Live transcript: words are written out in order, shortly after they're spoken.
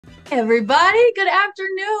Everybody, good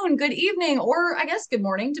afternoon, good evening, or I guess good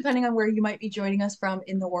morning, depending on where you might be joining us from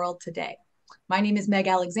in the world today. My name is Meg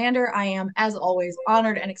Alexander. I am, as always,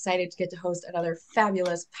 honored and excited to get to host another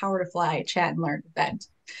fabulous Power to Fly Chat and Learn event.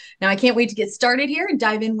 Now, I can't wait to get started here and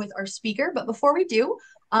dive in with our speaker. But before we do,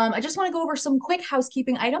 I just want to go over some quick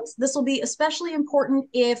housekeeping items. This will be especially important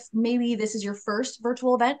if maybe this is your first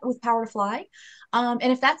virtual event with Power to Fly. And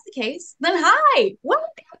if that's the case, then hi, welcome.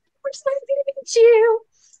 We're so happy to meet you.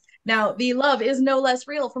 Now, the love is no less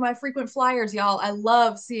real for my frequent flyers, y'all. I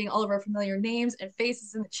love seeing all of our familiar names and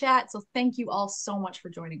faces in the chat. So thank you all so much for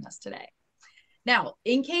joining us today. Now,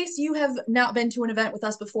 in case you have not been to an event with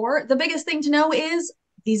us before, the biggest thing to know is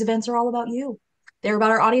these events are all about you. They're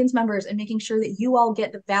about our audience members and making sure that you all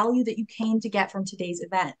get the value that you came to get from today's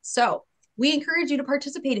event. So we encourage you to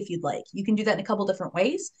participate if you'd like. You can do that in a couple different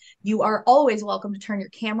ways. You are always welcome to turn your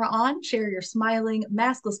camera on, share your smiling,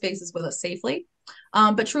 maskless faces with us safely.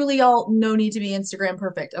 But truly, y'all, no need to be Instagram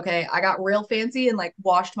perfect. Okay. I got real fancy and like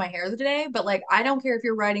washed my hair today, but like, I don't care if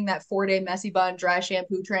you're riding that 4-day messy bun, dry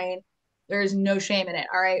shampoo train. There is no shame in it.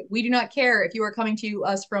 All right. We do not care if you are coming to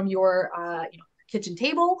us from your, kitchen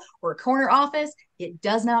table or a corner office. It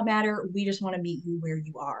does not matter. We just want to meet you where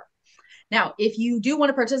you are. Now, if you do want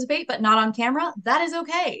to participate, but not on camera, that is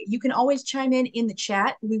okay. You can always chime in the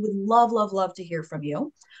chat. We would love, love, love to hear from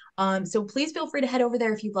you. So please feel free to head over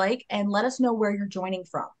there if you'd like and let us know where you're joining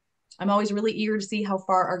from. I'm always really eager to see how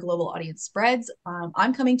far our global audience spreads.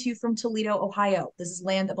 I'm coming to you from Toledo, Ohio. This is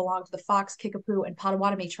land that belonged to the Fox, Kickapoo, and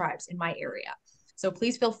Potawatomi tribes in my area. So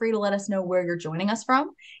please feel free to let us know where you're joining us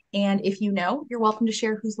from. And if you know, you're welcome to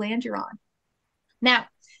share whose land you're on. Now,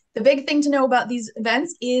 the big thing to know about these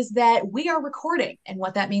events is that we are recording. And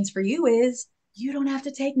what that means for you is you don't have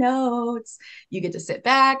to take notes. You get to sit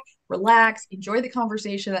back, relax, enjoy the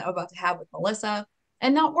conversation that I'm about to have with Melissa,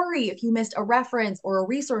 and not worry if you missed a reference or a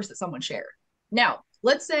resource that someone shared. Now,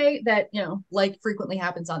 let's say that, like frequently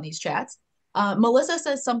happens on these chats, Melissa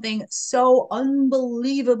says something so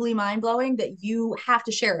unbelievably mind blowing that you have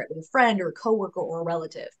to share it with a friend or a coworker or a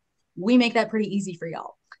relative. We make that pretty easy for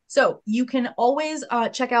y'all. So you can always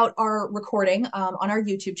check out our recording on our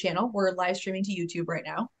YouTube channel. We're live streaming to YouTube right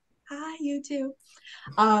now. Hi, YouTube.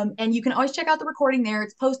 And you can always check out the recording there.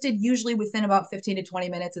 It's posted usually within about 15 to 20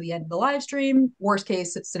 minutes of the end of the live stream, worst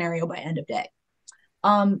case scenario by end of day.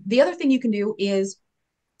 The other thing you can do is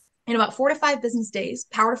in about 4 to 5 business days,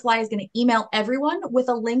 Power to Fly is going to email everyone with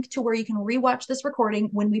a link to where you can rewatch this recording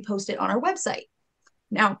when we post it on our website.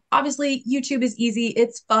 Now, obviously, YouTube is easy,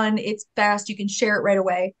 it's fun, it's fast, you can share it right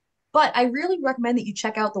away. But I really recommend that you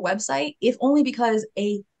check out the website, if only because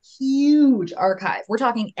a huge archive, we're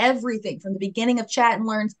talking everything from the beginning of Chat and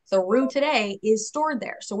Learns through today, is stored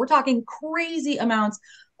there. So we're talking crazy amounts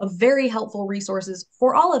of very helpful resources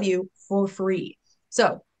for all of you for free.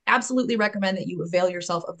 So absolutely recommend that you avail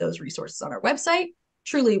yourself of those resources on our website.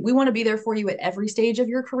 Truly, we want to be there for you at every stage of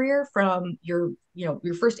your career, from your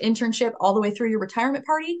first internship all the way through your retirement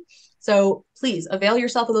party. So please avail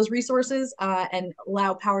yourself of those resources and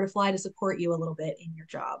allow Power to Fly to support you a little bit in your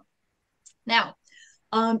job. Now,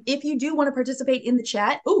 if you do want to participate in the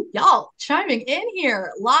chat, oh, y'all chiming in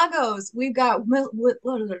here. Lagos, we've got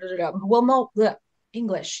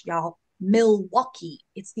English, y'all. Milwaukee.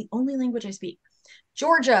 It's the only language I speak.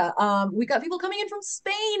 Georgia. We got people coming in from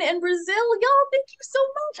Spain and Brazil. Y'all, thank you so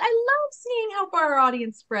much. I love seeing how far our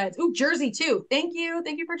audience spreads. Oh, Jersey too. Thank you.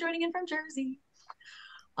 Thank you for joining in from Jersey.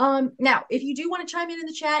 Now, if you do want to chime in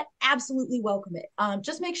the chat, absolutely welcome it.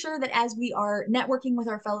 Just make sure that as we are networking with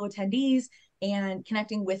our fellow attendees and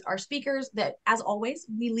connecting with our speakers, that as always,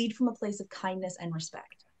 we lead from a place of kindness and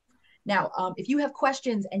respect. Now, if you have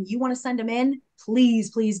questions and you want to send them in, please,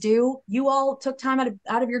 please do. You all took time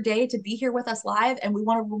out of your day to be here with us live, and we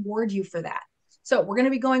want to reward you for that. So we're going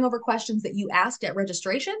to be going over questions that you asked at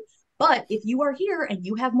registration. But if you are here and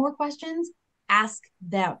you have more questions, ask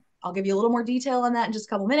them. I'll give you a little more detail on that in just a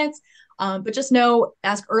couple minutes. But just know,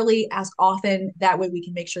 ask early, ask often. That way we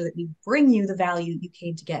can make sure that we bring you the value you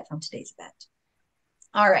came to get from today's event.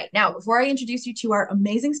 All right. Now, before I introduce you to our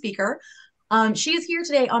amazing speaker, she is here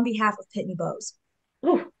today on behalf of Pitney Bowes.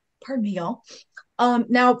 Ooh, pardon me, y'all.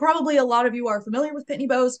 Now, probably a lot of you are familiar with Pitney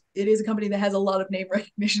Bowes. It is a company that has a lot of name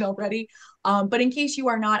recognition already. But in case you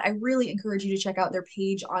are not, I really encourage you to check out their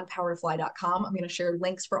page on powertofly.com. I'm going to share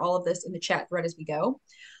links for all of this in the chat thread as we go.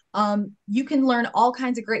 You can learn all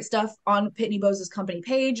kinds of great stuff on Pitney Bowes' company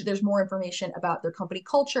page. There's more information about their company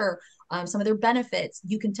culture, some of their benefits.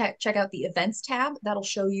 You can check out the events tab. That'll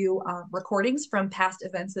show you recordings from past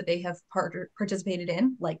events that they have participated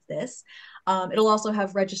in, like this. It'll also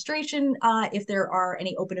have registration if there are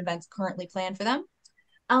any open events currently planned for them.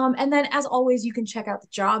 And then, as always, you can check out the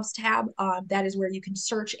jobs tab. That is where you can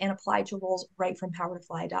search and apply to roles right from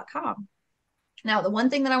powertofly.com. Now, the one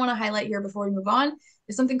thing that I want to highlight here before we move on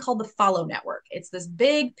is something called the follow network. It's this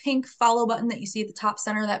big pink follow button that you see at the top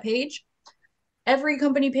center of that page. Every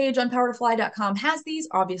company page on powertofly.com has these.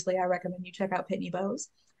 Obviously, I recommend you check out Pitney Bowes.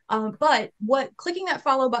 But what clicking that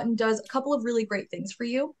follow button does a couple of really great things for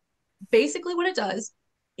you. Basically, what it does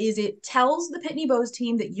is it tells the Pitney Bowes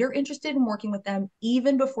team that you're interested in working with them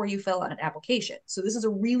even before you fill out an application. So this is a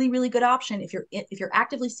really, really good option if you're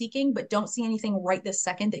actively seeking but don't see anything right this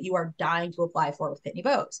second that you are dying to apply for with Pitney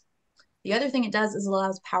Bowes. The other thing it does is it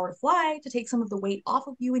allows Power to Fly to take some of the weight off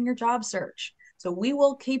of you in your job search. So we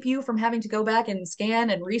will keep you from having to go back and scan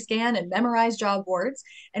and rescan and memorize job boards.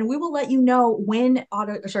 And we will let you know when not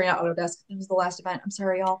Autodesk, it was the last event. I'm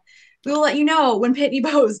sorry, y'all. We will let you know when Pitney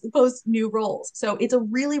Bowes posts new roles. So it's a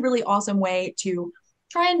really, really awesome way to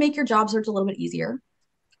try and make your job search a little bit easier.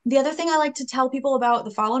 The other thing I like to tell people about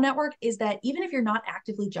the follow network is that even if you're not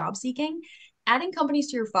actively job seeking, adding companies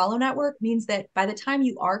to your follow network means that by the time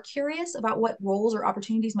you are curious about what roles or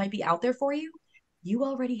opportunities might be out there for you, you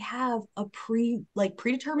already have a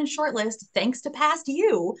predetermined shortlist, thanks to past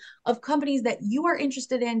you, of companies that you are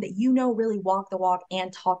interested in, that you know really walk the walk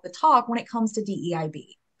and talk the talk when it comes to DEIB.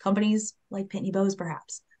 Companies like Pitney Bowes,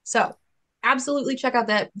 perhaps. So absolutely check out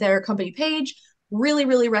their company page. Really,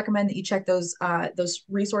 really recommend that you check those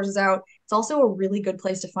resources out. It's also a really good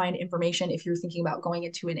place to find information if you're thinking about going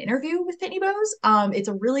into an interview with Pitney Bowes. It's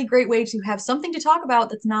a really great way to have something to talk about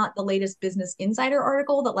that's not the latest Business Insider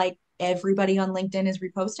article that like everybody on LinkedIn is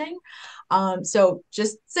reposting. So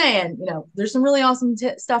just saying, there's some really awesome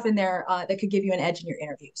stuff in there that could give you an edge in your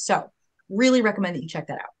interview. So really recommend that you check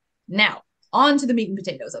that out. Now, on to the meat and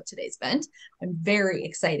potatoes of today's event. I'm very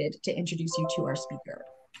excited to introduce you to our speaker.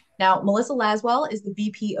 Now, Melissa Laswell is the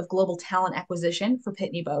VP of Global Talent Acquisition for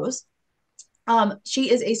Pitney Bowes.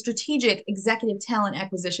 She is a strategic executive talent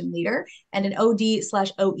acquisition leader and an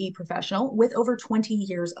OD/OE professional with over 20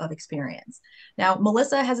 years of experience. Now,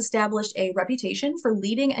 Melissa has established a reputation for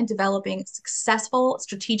leading and developing successful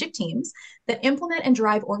strategic teams that implement and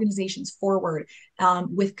drive organizations forward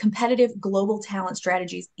with competitive global talent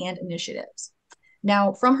strategies and initiatives.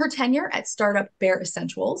 Now, from her tenure at startup Bare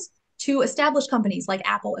Essentials, to established companies like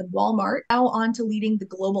Apple and Walmart, now on to leading the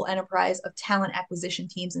global enterprise of talent acquisition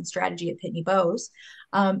teams and strategy at Pitney Bowes.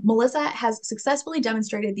 Melissa has successfully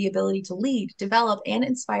demonstrated the ability to lead, develop, and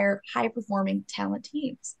inspire high-performing talent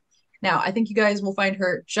teams. Now, I think you guys will find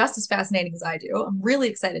her just as fascinating as I do. I'm really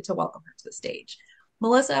excited to welcome her to the stage.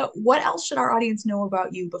 Melissa, what else should our audience know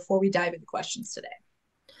about you before we dive into questions today?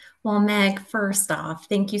 Well, Meg, first off,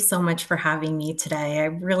 thank you so much for having me today. I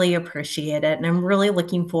really appreciate it. And I'm really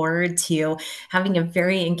looking forward to having a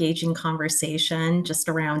very engaging conversation just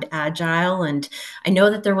around Agile. And I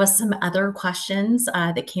know that there was some other questions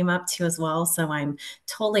that came up too as well. So I'm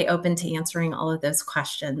totally open to answering all of those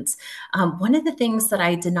questions. One of the things that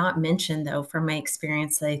I did not mention, though, from my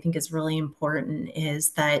experience that I think is really important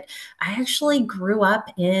is that I actually grew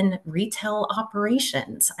up in retail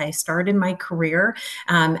operations. I started my career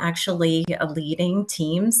actually leading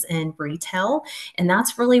teams in retail. And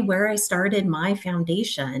that's really where I started my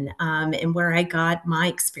foundation and where I got my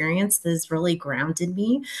experience that has really grounded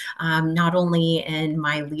me, not only in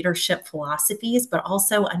my leadership philosophies, but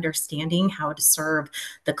also understanding how to serve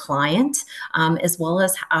the client, as well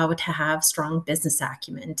as how to have strong business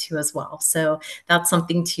acumen too as well. So that's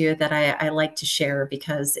something too that I like to share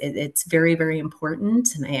because it's very, very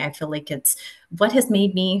important. And I feel like it's what has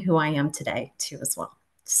made me who I am today too as well.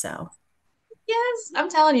 So, yes, I'm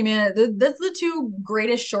telling you, man, that's the two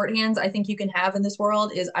greatest shorthands I think you can have in this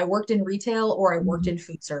world is I worked in retail or I worked in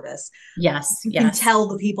food service. yes, You can yes. tell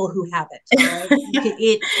the people who haven't, all right?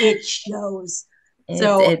 It shows. It's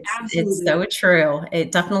So it's absolutely. so true.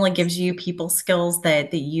 It definitely gives you people skills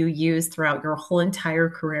that you use throughout your whole entire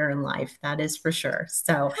career in life. That is for sure.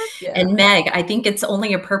 So, Heck yeah. and Meg, I think it's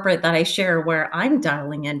only appropriate that I share where I'm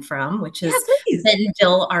dialing in from, which Yeah, is please.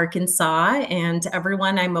 Bentonville, Arkansas. And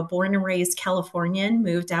everyone, I'm a born and raised Californian,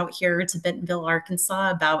 moved out here to Bentonville,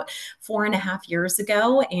 Arkansas about 4.5 years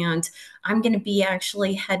ago. And I'm going to be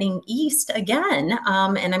actually heading east again.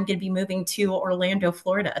 And I'm going to be moving to Orlando,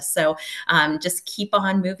 Florida. So just keep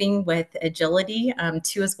on moving with agility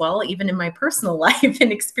too as well, even in my personal life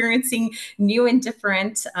and experiencing new and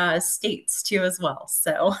different states too as well.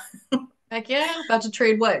 So Heck yeah. About to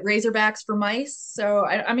trade what? Razorbacks for mice. So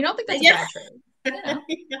I mean, I don't think that's a yeah. bad trade. Yeah.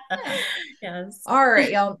 Yes. All right,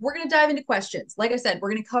 y'all. We're going to dive into questions. Like I said, we're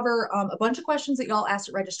going to cover a bunch of questions that y'all asked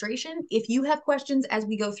at registration. If you have questions as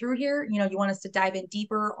we go through here, you want us to dive in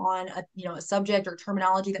deeper on a subject or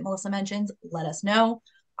terminology that Melissa mentions, let us know.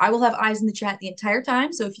 I will have eyes in the chat the entire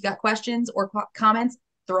time. So if you got questions or comments,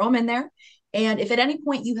 throw them in there. And if at any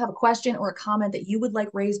point you have a question or a comment that you would like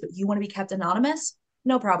raised, but you want to be kept anonymous,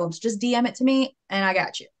 no problems. Just DM it to me and I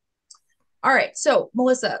got you. All right. So,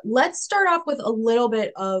 Melissa, let's start off with a little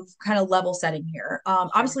bit of kind of level setting here. Sure.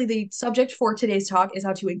 Obviously, the subject for today's talk is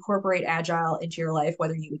how to incorporate Agile into your life,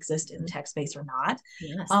 whether you exist in the tech space or not.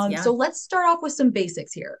 Yes, yeah. So let's start off with some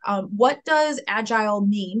basics here. What does Agile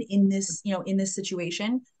mean in this, in this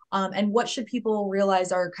situation? And what should people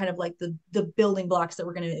realize are kind of like the building blocks that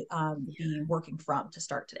we're going to be working from to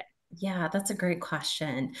start today? Yeah, that's a great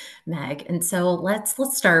question, Meg. And so let's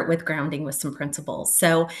start with grounding with some principles.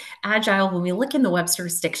 So agile, when we look in the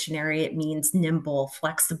Webster's dictionary, it means nimble,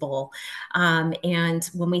 flexible. And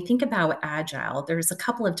when we think about agile, there's a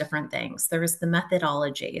couple of different things. There's the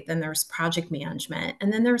methodology, then there's project management,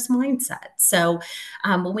 and then there's mindset. So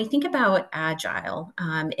when we think about agile,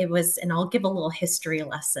 it was, and I'll give a little history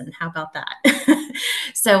lesson. How about that?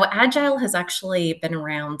 So agile has actually been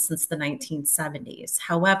around since the 1970s.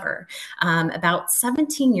 However, about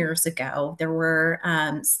 17 years ago, there were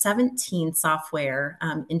 17 software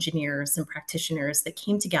engineers and practitioners that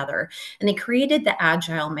came together and they created the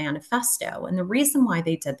Agile Manifesto. And the reason why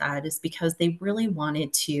they did that is because they really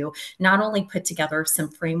wanted to not only put together some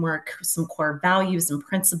framework, some core values and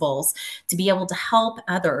principles to be able to help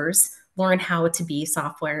others learn how to be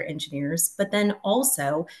software engineers, but then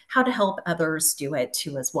also how to help others do it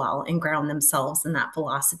too as well and ground themselves in that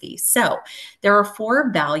philosophy. So there are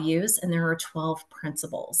 4 values and there are 12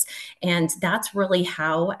 principles. And that's really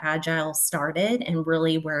how Agile started and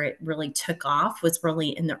really where it really took off was really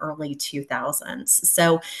in the early 2000s.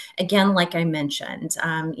 So again, like I mentioned,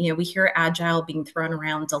 we hear Agile being thrown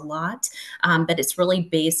around a lot, but it's really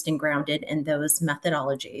based and grounded in those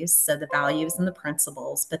methodologies. So the values and the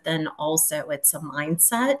principles, but then also it's a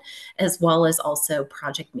mindset as well as also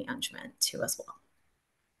project management too as well.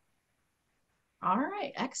 All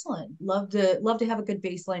right, excellent. Love to have a good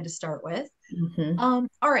baseline to start with. Mm-hmm.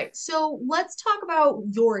 All right, so let's talk about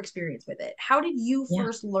your experience with it. How did you Yeah.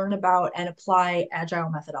 first learn about and apply agile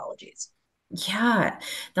methodologies? Yeah,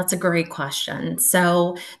 that's a great question.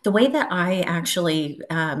 So, the way that I actually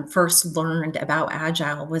first learned about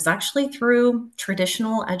Agile was actually through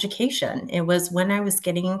traditional education. It was when I was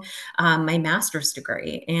getting my master's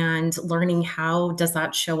degree and learning how does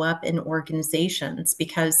that show up in organizations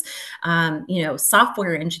because,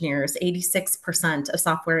 software engineers, 86% of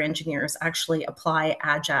software engineers actually apply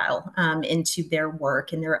Agile into their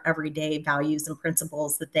work and their everyday values and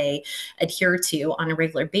principles that they adhere to on a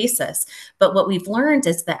regular basis. But what we've learned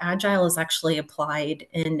is that Agile is actually applied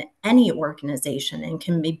in any organization and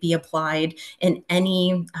can be applied in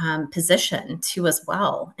any position too as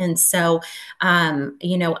well. And so,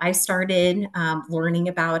 I started learning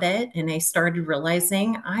about it and I started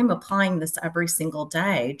realizing I'm applying this every single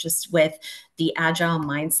day just with the agile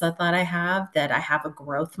mindset that I have a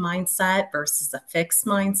growth mindset versus a fixed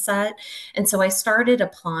mindset. And so I started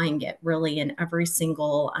applying it really in every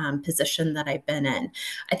single position that I've been in.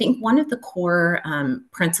 I think one of the core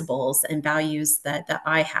principles and values that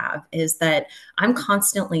I have is that I'm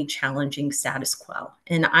constantly challenging status quo.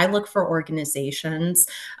 And I look for organizations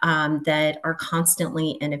that are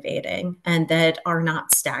constantly innovating and that are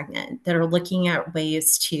not stagnant, that are looking at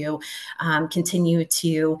ways to continue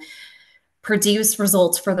to produce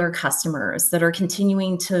results for their customers, that are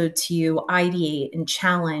continuing to ideate and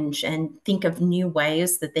challenge and think of new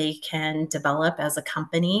ways that they can develop as a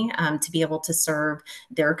company to be able to serve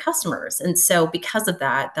their customers. And so because of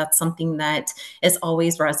that, that's something that has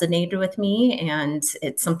always resonated with me and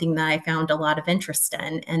it's something that I found a lot of interest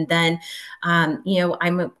in. And then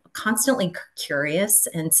I'm constantly curious.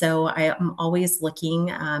 And so I am always looking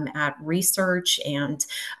at research. And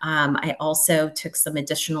I also took some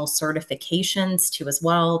additional certifications too as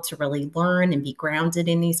well to really learn and be grounded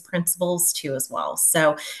in these principles too as well.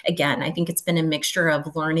 So again, I think it's been a mixture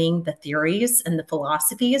of learning the theories and the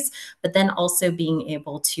philosophies, but then also being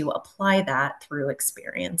able to apply that through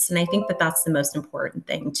experience. And I think that that's the most important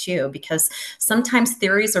thing too, because sometimes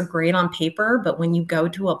theories are great on paper, but when you go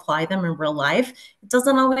to apply them in real life, it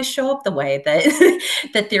doesn't always show up the way that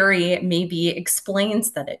the theory maybe explains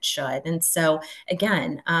that it should. And so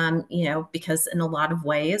again, because in a lot of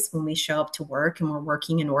ways, when we show up to work and we're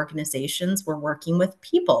working in organizations, we're working with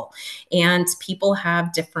people and people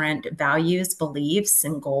have different values, beliefs,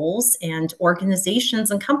 and goals, and organizations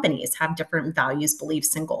and companies have different values,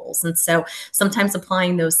 beliefs, and goals. And so sometimes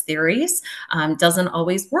applying those theories doesn't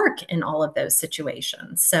always work in all of those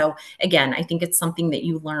situations. So again, I think it's something that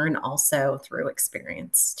you learn also through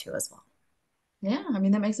experience too as well. Yeah, I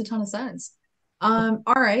mean, that makes a ton of sense. All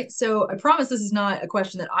right. So I promise this is not a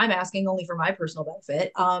question that I'm asking only for my personal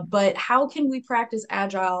benefit. But how can we practice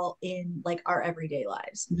agile in like our everyday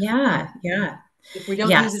lives? Um, Yeah, yeah. if we don't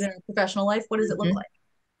use it Yes. in our professional life, what does it look Mhm. like?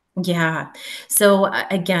 Yeah. So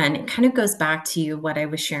again, it kind of goes back to what I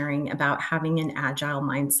was sharing about having an agile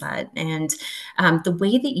mindset. And the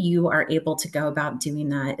way that you are able to go about doing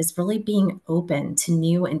that is really being open to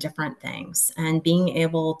new and different things and being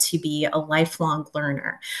able to be a lifelong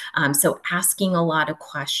learner. So asking a lot of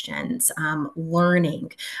questions,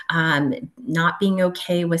 learning, not being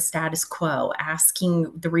okay with status quo,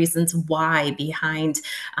 asking the reasons why behind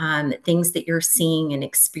things that you're seeing and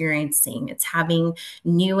experiencing. It's having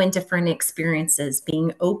new and different experiences,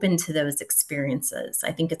 being open to those experiences.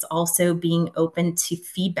 I think it's also being open to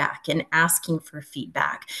feedback and asking for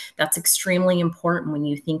feedback. That's extremely important when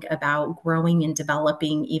you think about growing and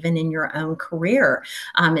developing, even in your own career,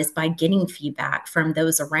 is by getting feedback from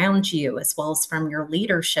those around you, as well as from your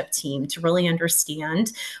leadership team to really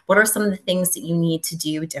understand what are some of the things that you need to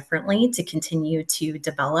do differently to continue to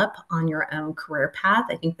develop on your own career path.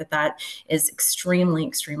 I think that that is extremely,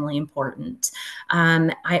 extremely important.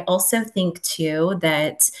 I also think too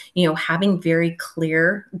that, having very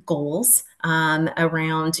clear goals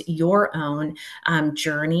around your own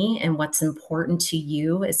journey and what's important to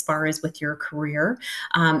you as far as with your career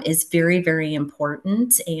is very, very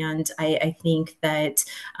important. And I think that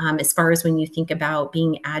as far as when you think about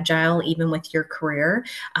being agile, even with your career,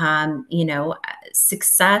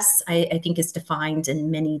 success, I think, is defined in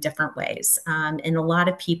many different ways. And a lot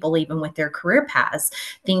of people, even with their career paths,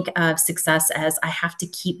 think of success as I have to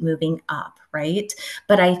keep moving up, right?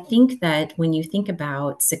 But I think that when you think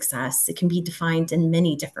about success, it can be defined in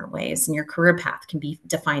many different ways, and your career path can be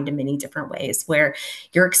defined in many different ways, where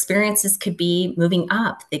your experiences could be moving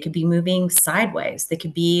up, they could be moving sideways, they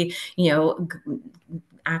could be,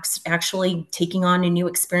 actually taking on a new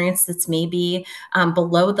experience that's maybe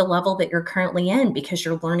below the level that you're currently in because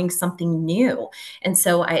you're learning something new. And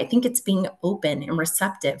so I think it's being open and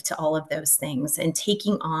receptive to all of those things and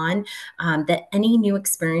taking on that any new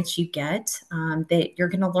experience you get, that you're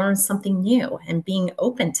going to learn something new, and being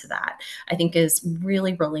open to that, I think, is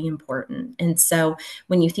really, really important. And so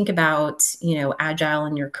when you think about, agile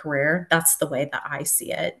in your career, that's the way that I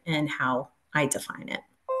see it and how I define it.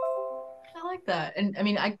 I like that. And I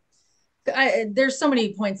mean, there's so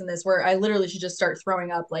many points in this where I literally should just start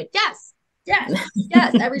throwing up like, yes, yes,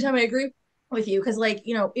 yes, every time I agree with you. Cause like,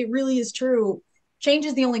 it really is true. Change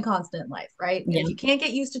is the only constant in life, right? And if Yeah, you can't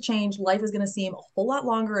get used to change, life is going to seem a whole lot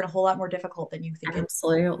longer and a whole lot more difficult than you think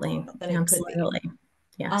absolutely. it could be. Absolutely.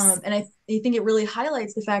 Yes. And I think it really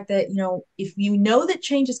highlights the fact that, if you know that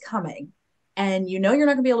change is coming and you know you're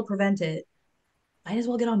not going to be able to prevent it, might as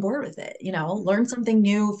well get on board with it, learn something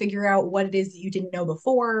new, figure out what it is that you didn't know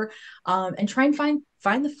before, and try and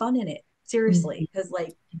find the fun in it. Seriously, Mhm. because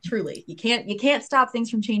like truly, you can't stop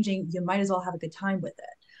things from changing. You might as well have a good time with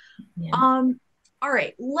it. Yeah. All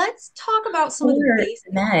right, let's talk about some of the Or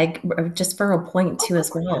basic. Meg, just for a point Oh, too, go as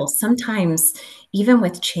for it. Yeah. well. Sometimes, even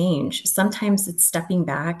with change, sometimes it's stepping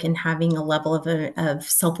back and having a level of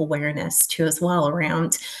self-awareness too, as well,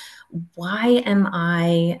 around why am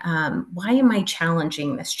I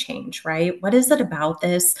challenging this change, right? What is it about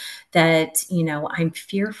this that, I'm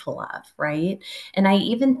fearful of, right? And I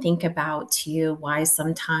even think about too why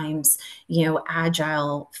sometimes,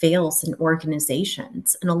 agile fails in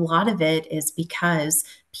organizations. And a lot of it is because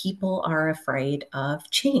people are afraid of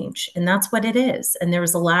change. And that's what it is. And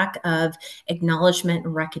there's a lack of acknowledgement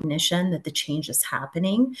and recognition that the change is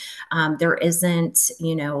happening. There isn't,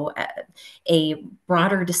 a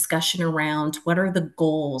broader discussion around what are the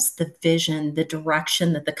goals, the vision, the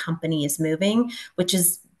direction that the company is moving, which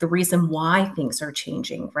is the reason why things are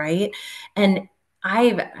changing, right? And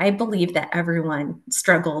I believe that everyone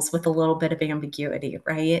struggles with a little bit of ambiguity,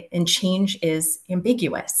 right? And change is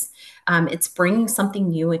ambiguous. It's bringing something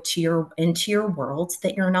new into your world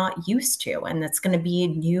that you're not used to, and that's going to be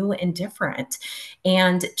new and different.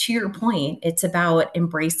 And to your point, it's about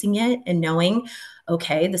embracing it and knowing,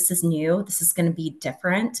 okay, this is new, this is going to be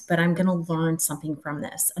different, but I'm going to learn something from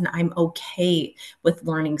this, and I'm okay with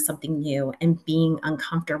learning something new and being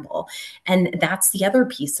uncomfortable. And that's the other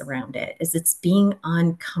piece around it, is it's being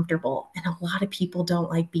uncomfortable, and a lot of people don't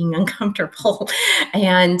like being uncomfortable.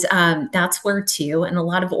 And that's where too, and a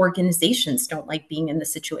lot of organizations don't like being in the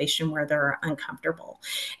situation where they're uncomfortable.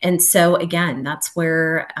 And so again, that's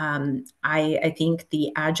where I think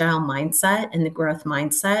the agile mindset and the growth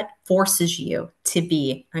mindset forces you to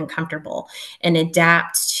be uncomfortable and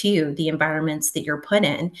adapt to the environments that you're put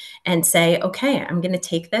in and say, okay, I'm going to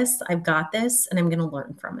take this, I've got this, and I'm going to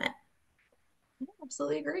learn from it.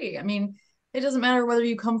 Absolutely agree. I mean, It doesn't matter whether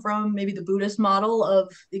you come from maybe the Buddhist model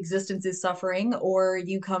of existence is suffering, or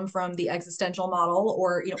you come from the existential model,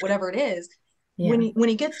 or whatever it is. Yeah. When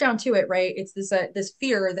it gets down to it, right? It's this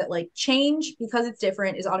fear that like change because it's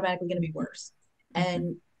different is automatically going to be worse. Mhm.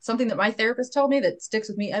 And something that my therapist told me that sticks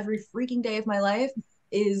with me every freaking day of my life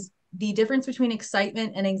is the difference between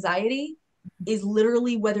excitement and anxiety is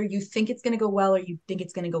literally whether you think it's going to go well or you think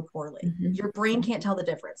it's going to go poorly. Mhm. Your brain can't tell the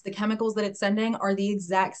difference. The chemicals that it's sending are the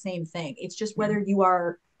exact same thing. It's just Yeah. whether you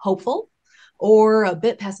are hopeful or a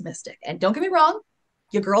bit pessimistic. And don't get me wrong,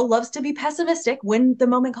 your girl loves to be pessimistic when the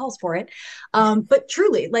moment calls for it. But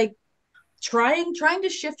truly, like trying to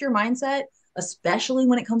shift your mindset, especially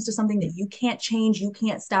when it comes to something that you can't change, you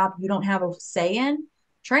can't stop, you don't have a say in.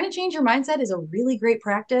 Trying to change your mindset is a really great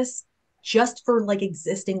practice just for like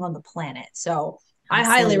existing on the planet. So I highly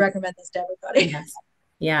Absolutely. recommend this to everybody. Yes.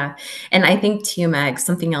 Yeah. And I think too, Meg,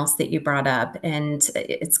 something else that you brought up, and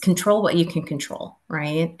it's control what you can control,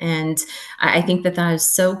 right? And I think that that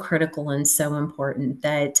is so critical and so important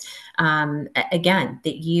that, again,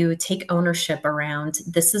 that you take ownership around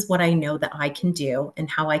this is what I know that I can do and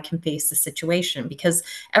how I can face the situation, because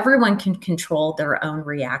everyone can control their own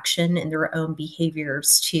reaction and their own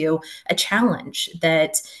behaviors to a challenge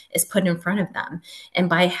that is put in front of them. And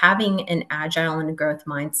by having an agile and a growth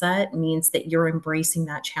mindset means that you're embracing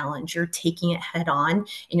that challenge, you're taking it head on,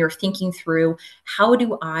 and you're thinking through, how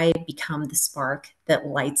do I become the spark that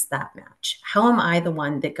lights that match? How am I the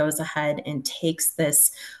one that goes ahead and takes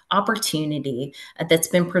this opportunity that's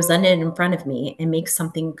been presented in front of me and makes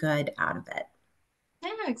something good out of it?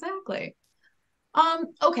 Yeah, exactly.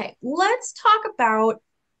 Okay, let's talk about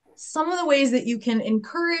some of the ways that you can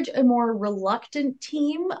encourage a more reluctant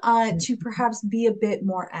team to perhaps be a bit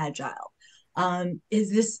more agile.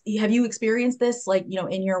 Is this, have you experienced this like,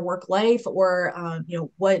 in your work life, or,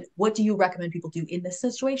 what do you recommend people do in this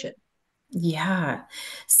situation? Yeah.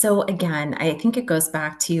 So again, I think it goes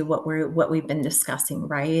back to what we've been discussing,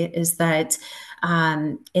 right? Is that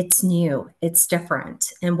it's new, it's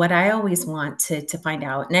different. And what I always want to find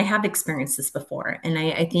out, and I have experienced this before, and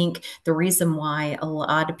I think the reason why a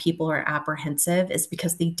lot of people are apprehensive is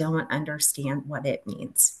because they don't understand what it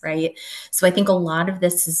means, right? So I think a lot of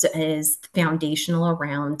this is foundational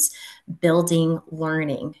around building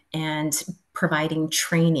learning and providing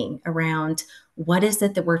training around what is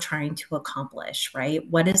it that we're trying to accomplish, right?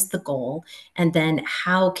 What is the goal? And then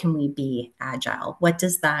how can we be agile? What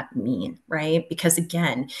does that mean, right? Because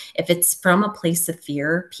again, if it's from a place of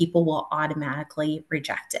fear, people will automatically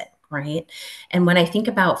reject it. Right. And when I think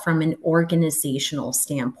about from an organizational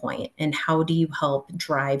standpoint and how do you help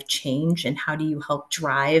drive change and how do you help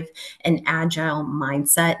drive an agile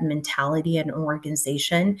mindset and mentality in an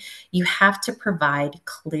organization, you have to provide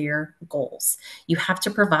clear goals. You have to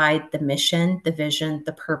provide the mission, the vision,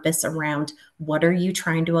 the purpose around what are you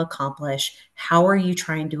trying to accomplish, how are you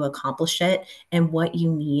trying to accomplish it, and what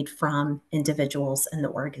you need from individuals in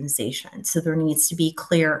the organization. So there needs to be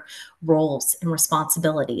clear roles and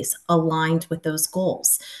responsibilities aligned with those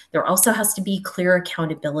goals. There also has to be clear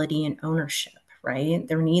accountability and ownership, right?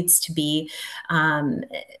 There needs to be um,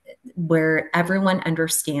 where everyone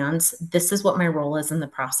understands this is what my role is in the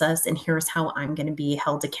process, and here's how I'm going to be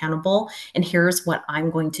held accountable, and here's what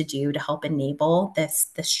I'm going to do to help enable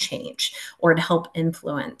this change or to help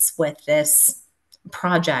influence with this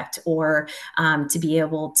project or to be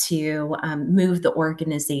able to move the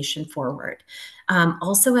organization forward.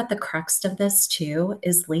 Also, at the crux of this, too,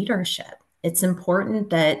 is leadership. It's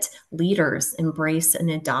important that leaders embrace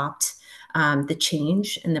and adopt the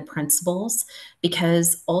change and the principles,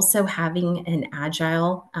 because also having an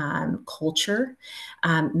agile culture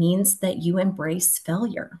means that you embrace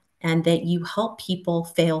failure and that you help people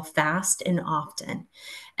fail fast and often,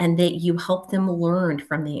 and that you help them learn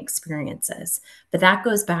from the experiences. But that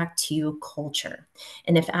goes back to culture.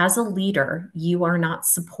 And if, as a leader, you are not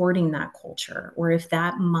supporting that culture, or if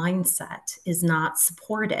that mindset is not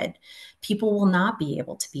supported, people will not be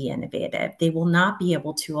able to be innovative. They will not be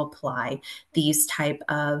able to apply these type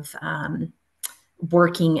of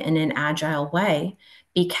working in an agile way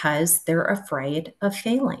because they're afraid of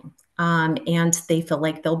failing. And they feel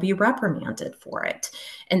like they'll be reprimanded for it.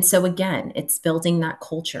 And so, again, it's building that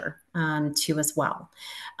culture too, as well.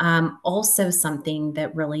 Also, something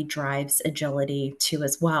that really drives agility too,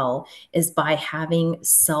 as well, is by having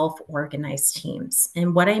self organized teams.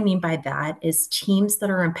 And what I mean by that is teams that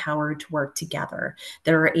are empowered to work together,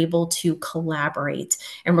 that are able to collaborate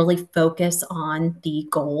and really focus on the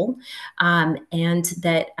goal, and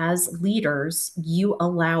that as leaders, you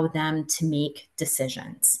allow them to make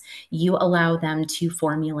decisions. You allow them to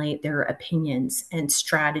formulate their opinions and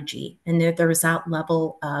strategy, and there's that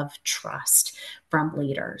level of trust from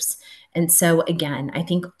leaders. And so, again, I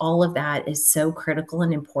think all of that is so critical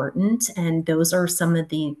and important. And those are some of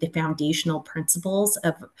the foundational principles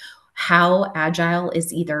of how Agile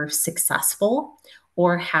is either successful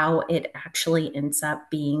or how it actually ends up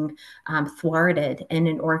being thwarted in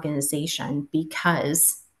an organization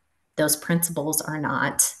because those principles are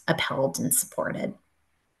not upheld and supported.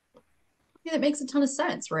 Yeah, that makes a ton of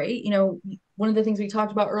sense, right? One of the things we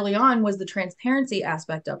talked about early on was the transparency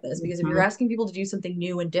aspect of this, because if you're Mm-hmm. asking people to do something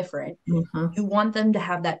new and different, Mm-hmm. you want them to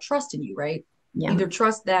have that trust in you, right? Yeah. Either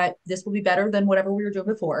trust that this will be better than whatever we were doing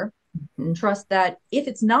before, Mm-hmm. trust that if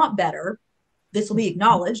it's not better, this will be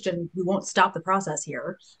acknowledged and we won't stop the process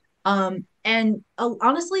here. And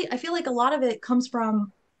honestly, I feel like a lot of it comes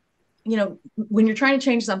from, when you're trying to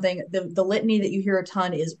change something, the litany that you hear a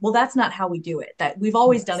ton is, well, that's not how we do it. That we've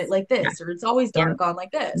always done it Yes. like Yeah. this, or it's always Yeah. gone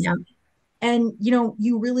like this. Yeah. And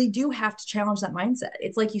you really do have to challenge that mindset.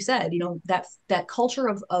 It's like you said, that culture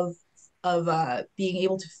of being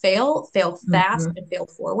able to fail fast Mm-hmm. and fail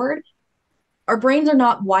forward. Our brains are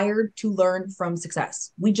not wired to learn from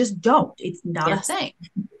success. We just don't. It's not a Yes. thing.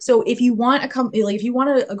 So if you want a company, like if you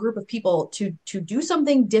want a group of people to do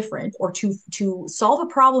something different, or to solve a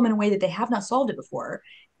problem in a way that they have not solved it before,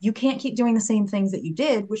 you can't keep doing the same things that you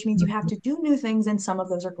did, which means you have Mm-hmm. to do new things, and some of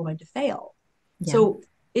those are going to fail. Yeah. So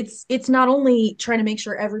it's not only trying to make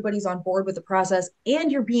sure everybody's on board with the process, and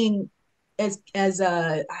you're being as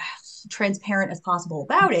transparent as possible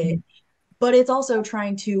about it, Mm-hmm. but it's also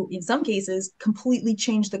trying to, in some cases, completely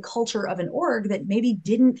change the culture of an org that maybe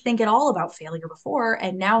didn't think at all about failure before.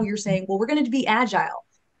 And now you're saying, well, we're going to be agile.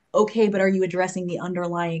 Okay, but are you addressing the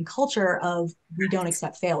underlying culture of we don't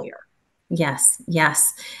accept failure? Yes,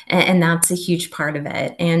 yes. And that's a huge part of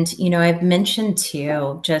it. And, I've mentioned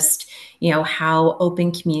too, just, how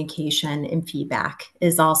open communication and feedback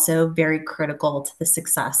is also very critical to the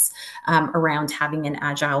success around having an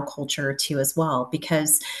agile culture too, as well.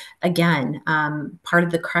 Because, again, part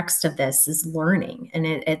of the crux of this is learning. And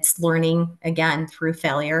it's learning, again, through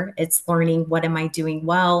failure. It's learning, what am I doing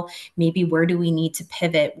well? Maybe where do we need to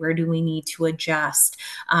pivot? Where do we need to adjust?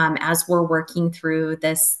 As we're working through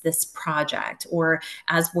this project, or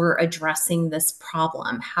as we're addressing this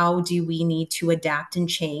problem, how do we need to adapt and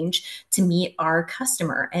change to meet our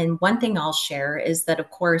customer? And one thing I'll share is that,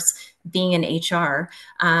 of course, being in HR,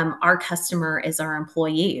 our customer is our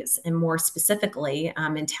employees, and more specifically,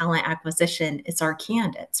 in talent acquisition, it's our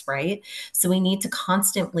candidates, right? So we need to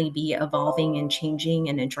constantly be evolving and changing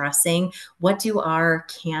and addressing, what do our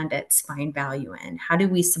candidates find value in? How do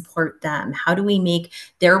we support them? How do we make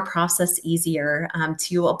their process easier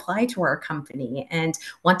to apply to our company and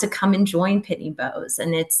want to come and join Pitney Bowes?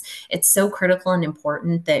 And it's so critical and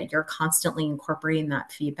important that you're constantly incorporating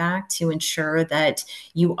that feedback to ensure that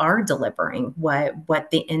you are delivering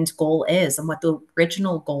what the end goal is and what the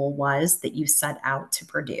original goal was that you set out to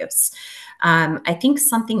produce. I think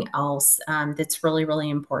something else that's really, really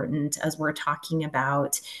important as we're talking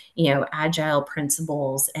about, agile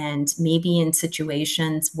principles, and maybe in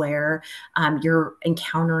situations where you're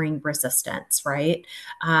encountering resistance, right?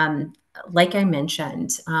 Like I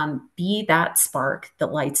mentioned, be that spark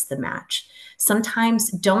that lights the match.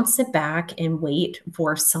 Sometimes don't sit back and wait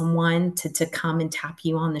for someone to come and tap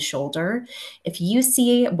you on the shoulder. If you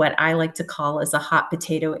see what I like to call as a hot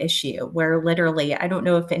potato issue, where literally, I don't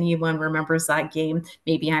know if anyone remembers that game,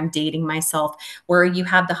 maybe I'm dating myself, where you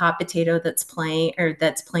have the hot potato that's playing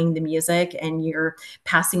the music, and you're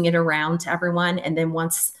passing it around to everyone. And then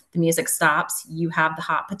once the music stops, you have the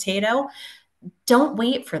hot potato. Don't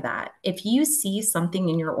wait for that. If you see something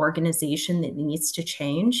in your organization that needs to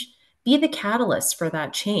change, be the catalyst for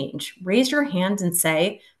that change. Raise your hand and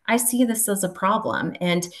say, I see this as a problem,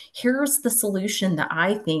 and here's the solution that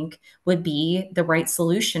I think would be the right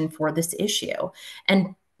solution for this issue.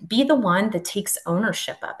 And be the one that takes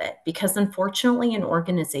ownership of it, because unfortunately, in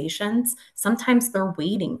organizations, sometimes they're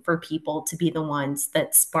waiting for people to be the ones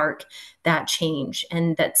that spark that change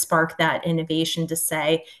and that spark that innovation to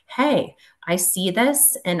say, hey, I see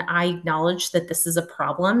this and I acknowledge that this is a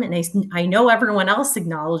problem. And I know everyone else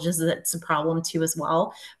acknowledges that it's a problem too, as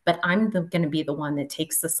well. But I'm going to be the one that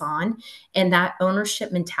takes this on. And that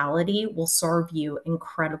ownership mentality will serve you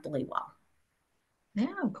incredibly well.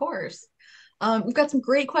 Yeah, of course. We've got some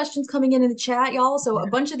great questions coming in the chat, y'all. So a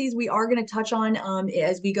bunch of these we are going to touch on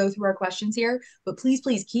as we go through our questions here. But please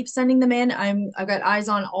keep sending them in. I've got eyes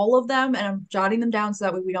on all of them, and I'm jotting them down so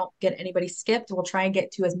that way we don't get anybody skipped. We'll try and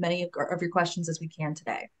get to as many of your questions as we can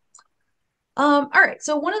today. All right.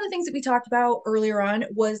 So one of the things that we talked about earlier on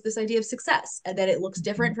was this idea of success, and that it looks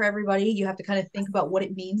different for everybody. You have to kind of think about what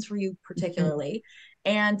it means for you Mhm. particularly.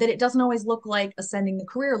 and that it doesn't always look like ascending the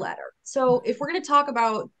career ladder. So if we're going to talk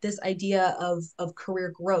about this idea of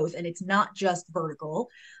career growth, and it's not just vertical,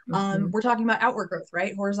 Mhm. we're talking about outward growth,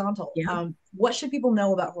 right? Horizontal. Yeah. What should people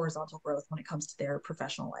know about horizontal growth when it comes to their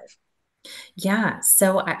professional life? Yeah.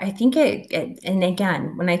 So I think and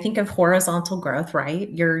again, when I think of horizontal growth, right,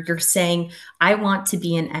 you're saying, I want to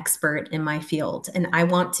be an expert in my field and I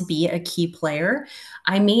want to be a key player.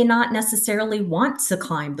 I may not necessarily want to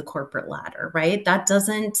climb the corporate ladder, right? That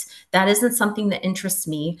isn't something that interests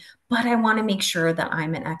me, but I want to make sure that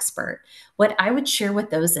I'm an expert. What I would share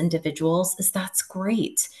with those individuals is that's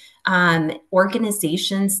great.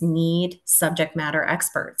 Organizations need subject matter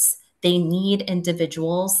experts. They need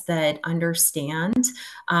individuals that understand,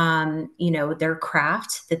 their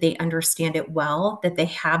craft, that they understand it well, that they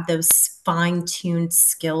have those fine-tuned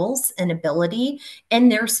skills and ability in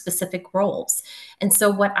their specific roles. And so,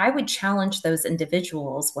 what I would challenge those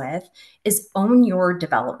individuals with is own your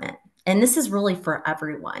development. And this is really for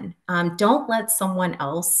everyone. Don't let someone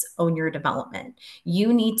else own your development.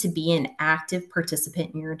 You need to be an active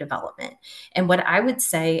participant in your development. And what I would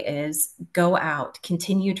say is go out,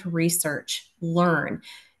 continue to research, learn.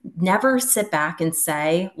 Never sit back and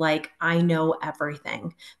say, like, I know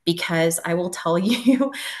everything, because I will tell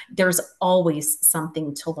you, there's always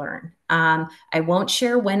something to learn. I won't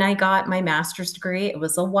share when I got my master's degree, it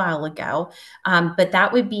was a while ago. But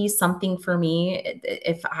that would be something for me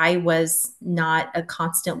if I was not a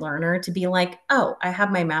constant learner to be like, oh, I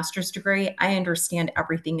have my master's degree. I understand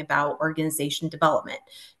everything about organization development.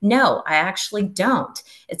 No, I actually don't.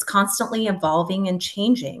 It's constantly evolving and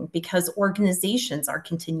changing because organizations are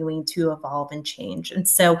continuing to evolve and change. And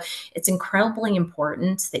so it's incredibly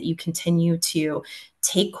important that you continue to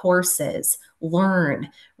take courses, learn,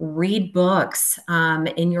 read books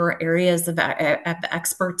in your areas of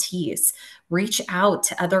expertise, reach out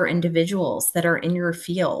to other individuals that are in your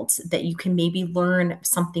field that you can maybe learn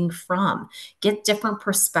something from, get different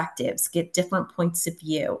perspectives, get different points of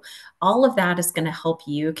view. All of that is going to help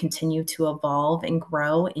you continue to evolve and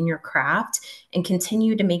grow in your craft and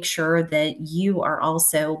continue to make sure that you are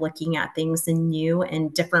also looking at things in new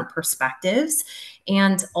and different perspectives,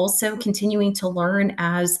 and also continuing to learn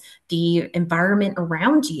as the environment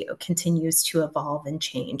around you continues to evolve and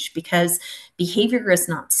change, because behavior is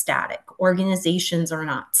not static, organizations are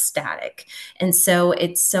not static, and so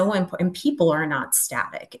it's so important, and people are not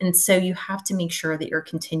static, and so you have to make sure that you're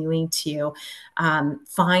continuing to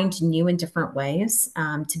find new and different ways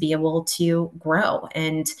to be able to grow.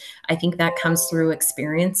 And I think that comes through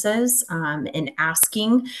experiences and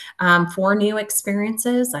asking for new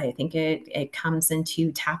experiences. I think it comes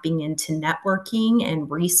into tapping into networking and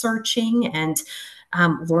researching and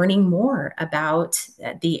learning more about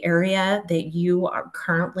the area that you are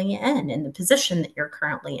currently in and the position that you're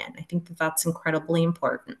currently in. I think that that's incredibly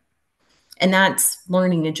important. And that's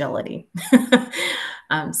learning agility.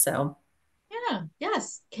 So, Yeah,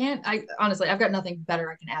 yes. Can't I honestly, I've got nothing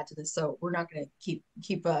better I can add to this, so we're not going to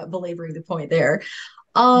keep belaboring the point there.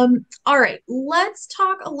 All right, let's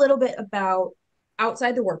talk a little bit about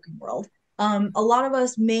outside the working world. A lot of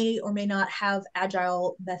us may or may not have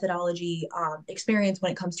agile methodology experience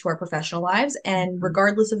when it comes to our professional lives, and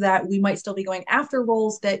regardless of that, we might still be going after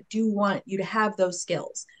roles that do want you to have those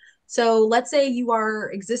skills. So let's say you are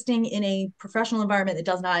existing in a professional environment that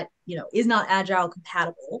does not, is not agile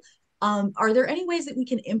compatible. Are there any ways that we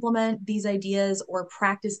can implement these ideas or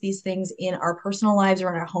practice these things in our personal lives or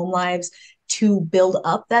in our home lives to build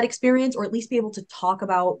up that experience, or at least be able to talk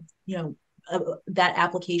about, that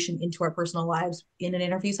application into our personal lives in an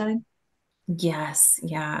interview setting? yes,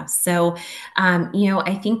 yeah. So,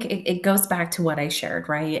 I think it goes back to what I shared,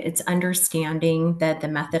 right? It's understanding that the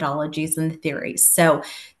methodologies and the theories. So,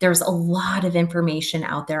 there's a lot of information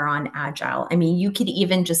out there on Agile. I mean, you could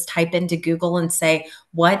even just type into Google and say,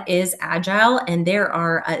 "What is Agile?" And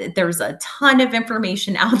there's a ton of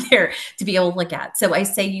information out there to be able to look at. So, I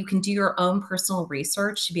say you can do your own personal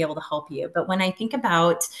research to be able to help you. But when I think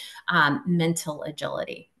about mental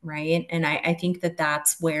agility, right? And I think that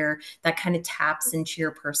that's where that kind of taps into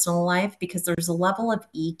your personal life, because there's a level of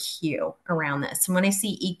EQ around this. And when I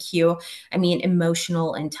say EQ, I mean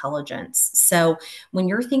emotional intelligence. So when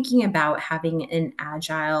you're thinking about having an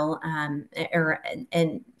agile and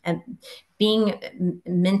being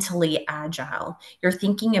mentally agile, you're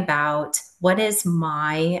thinking about what is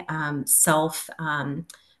my self, uh,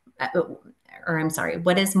 or I'm sorry,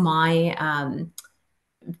 what is my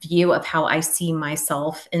view of how I see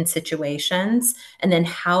myself in situations, and then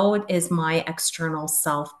how is my external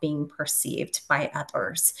self being perceived by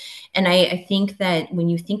others. And I think that when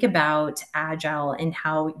you think about Agile and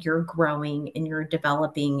how you're growing and you're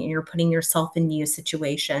developing and you're putting yourself in new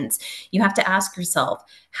situations, you have to ask yourself,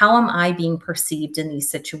 how am I being perceived in these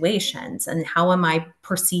situations? And how am I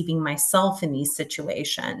perceiving myself in these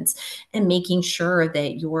situations? And making sure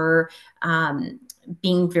that you're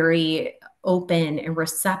being very open and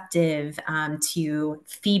receptive to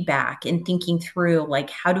feedback and thinking through, like,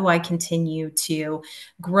 how do I continue to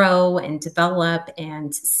grow and develop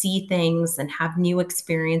and see things and have new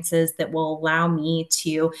experiences that will allow me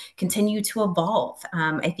to continue to evolve.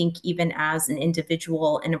 I think even as an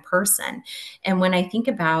individual and a person. And when I think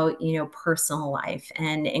about, personal life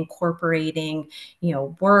and incorporating,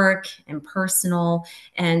 work and personal,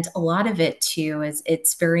 and a lot of it too is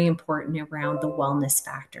it's very important around the wellness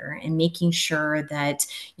factor and making sure that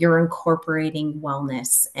you're incorporating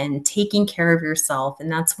wellness and taking care of yourself. And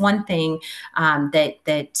that's one thing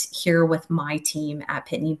that here with my team at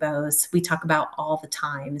Pitney Bowes, we talk about all the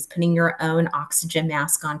time is putting your own oxygen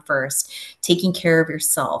mask on first, taking care of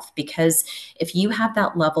yourself. Because if you have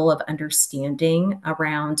that level of understanding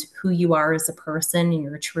around who you are as a person and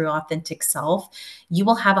your true authentic self, you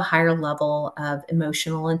will have a higher level of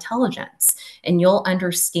emotional intelligence, and you'll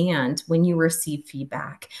understand when you receive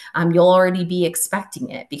feedback. You'll already be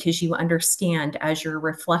expecting it because you understand as you're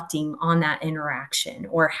reflecting on that interaction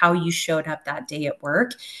or how you showed up that day at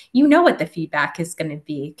work. You know what the feedback is going to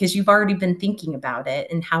be because you've already been thinking about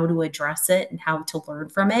it and how to address it and how to learn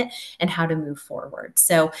from it and how to move forward.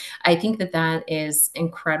 So I think that that is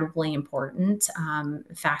incredibly important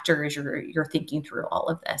factor as you're thinking through all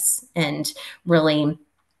of this, and really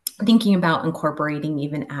thinking about incorporating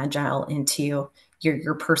even Agile into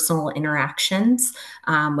your personal interactions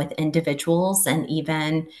with individuals, and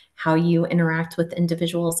even how you interact with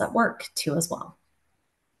individuals at work too as well.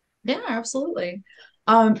 Yeah, absolutely.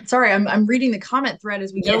 Sorry, I'm reading the comment thread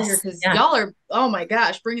as we go here Yes. because Yeah. y'all are, oh my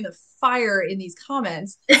gosh, bringing the fire in these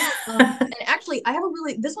comments. And actually, I have a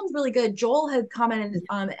really, this one's really good. Joel had commented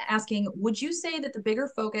asking, would you say that the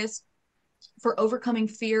bigger focus for overcoming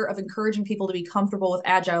fear of encouraging people to be comfortable with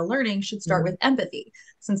agile learning should start with empathy,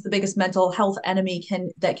 since the biggest mental health enemy can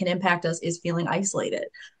impact us is feeling isolated?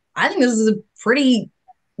 I think this is a pretty,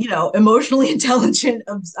 emotionally intelligent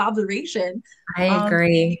observation. I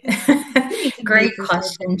agree. Because we do need to Great make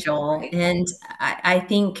ourselves question, comfortable, Joel. right? And I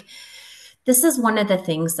think this is one of the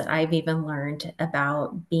things that I've even learned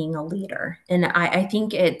about being a leader. And I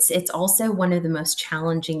think it's also one of the most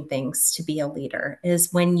challenging things to be a leader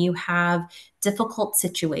is when you have difficult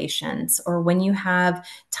situations, or when you have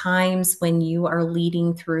times when you are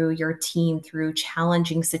leading through your team through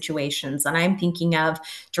challenging situations. And I'm thinking of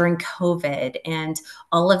during COVID and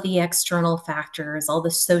all of the external factors, all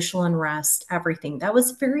the social unrest, everything. That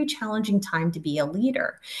was a very challenging time to be a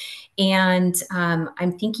leader. And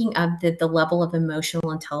I'm thinking of the level of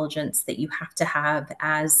emotional intelligence that you have to have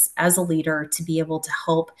as a leader to be able to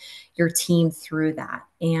help your team through that,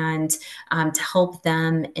 and to help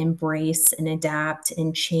them embrace and adapt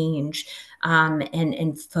and change,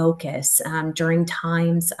 and focus during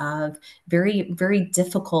times of very, very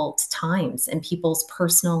difficult times in people's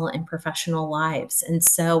personal and professional lives. And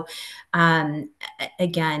so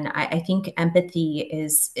again, I think empathy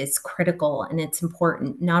is critical, and it's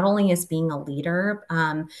important not only as being a leader,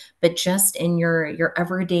 but just in your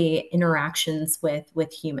everyday interactions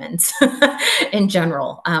with humans in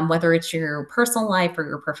general, whether it's your personal life or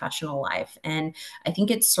your professional life. And I think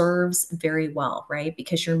it serves very well, right?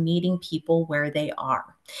 Because you're meeting people where they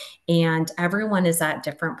are, and everyone is at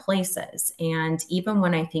different places. And even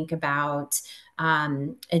when I think about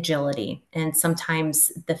agility and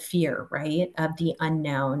sometimes the fear, right, of the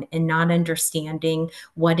unknown and not understanding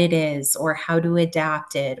what it is or how to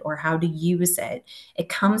adapt it or how to use it, it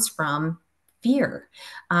comes from fear.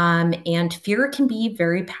 And fear can be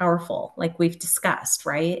very powerful, like we've discussed,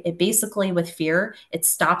 right? It basically, with fear, it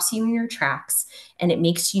stops you in your tracks and it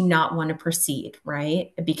makes you not want to proceed,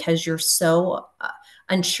 right? Because you're so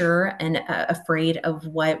unsure and afraid of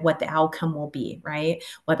what the outcome will be, right?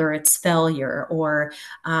 Whether it's failure or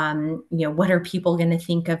what are people going to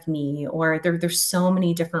think of me, or there's so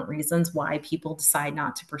many different reasons why people decide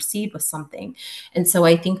not to proceed with something. And so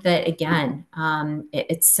I think that, again,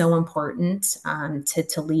 it's so important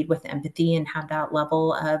to lead with empathy and have that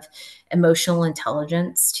level of emotional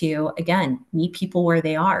intelligence to, again, meet people where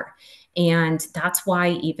they are. And that's why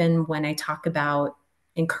even when I talk about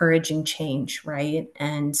encouraging change, right?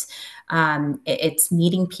 And it's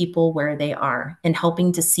meeting people where they are and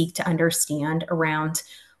helping to seek to understand around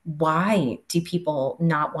Why do people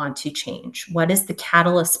not want to change? What is the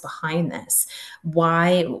catalyst behind this?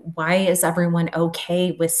 Why is everyone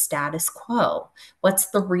okay with status quo? What's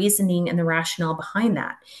the reasoning and the rationale behind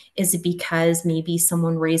that? Is it because maybe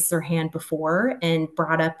someone raised their hand before and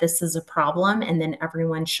brought up this as a problem and then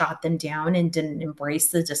everyone shot them down and didn't embrace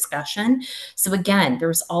the discussion? So again,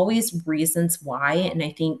 there's always reasons why, and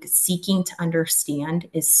I think seeking to understand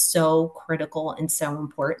is so critical and so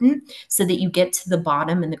important so that you get to the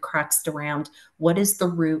bottom and the crux around what is the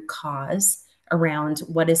root cause around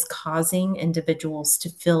what is causing individuals to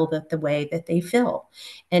feel the way that they feel.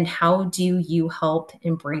 And how do you help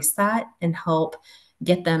embrace that and help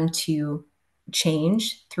get them to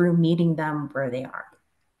change through meeting them where they are?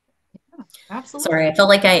 Yeah, Sorry, I absolutely. feel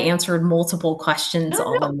like I answered multiple questions No,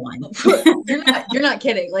 all no, in one. no. You're not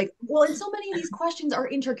kidding. Like, well, and so many of these questions are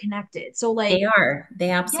interconnected. So like, They are. They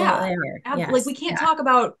yeah, absolutely are. like we Yes. can't Yeah. talk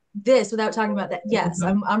about this without talking about that. Yes,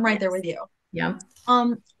 Mhm. I'm right there Yes. with you. Yeah.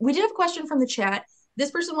 We did have a question from the chat.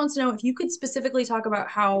 This person wants to know if you could specifically talk about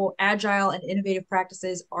how agile and innovative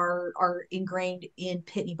practices are ingrained in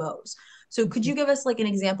Pitney Bowes. So could you give us like an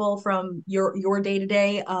example from your day to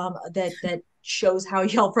day that shows how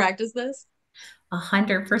y'all practice this?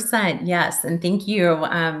 100%. Yes. And thank you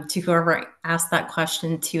to whoever asked that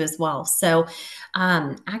question too, as well. So,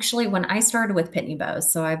 actually, when I started with Pitney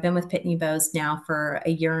Bowes, so I've been with Pitney Bowes now for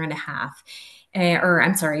a year and a half, or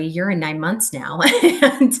I'm sorry, a year and 9 months now.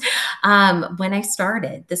 And when I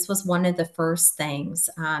started, this was one of the first things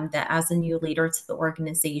that, as a new leader to the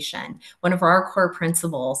organization, one of our core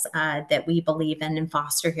principles that we believe in and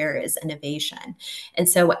foster here is innovation. And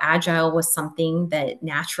so Agile was something that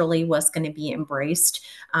naturally was going to be embraced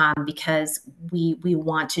because we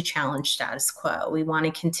want to challenge status quo. We want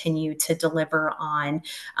to continue to deliver on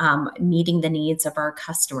meeting the needs of our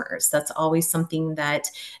customers. That's always something that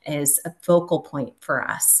is a focal point for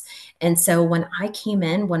us. And so when I came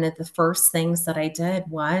in, one of the first things that I did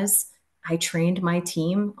was I trained my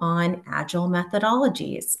team on agile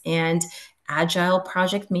methodologies and agile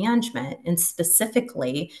project management, and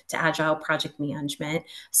specifically to agile project management,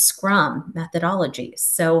 Scrum methodologies.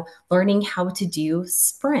 So, learning how to do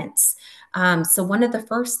sprints. So, one of the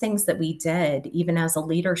first things that we did, even as a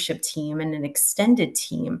leadership team and an extended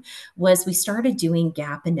team, was we started doing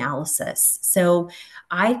gap analysis. So,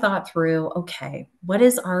 I thought through, okay, what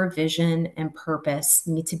does our vision and purpose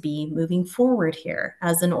need to be moving forward here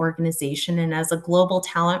as an organization and as a global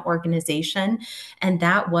talent organization? And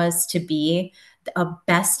that was to be a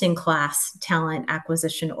best in class talent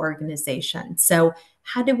acquisition organization. So,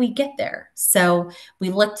 how did we get there? So, we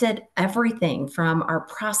looked at everything from our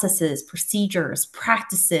processes, procedures,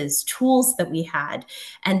 practices, tools that we had.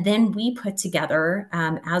 And then we put together,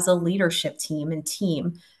 as a leadership team and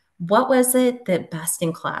team, what was it that best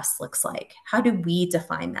in class looks like? How do we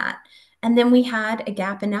define that? And then we had a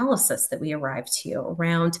gap analysis that we arrived to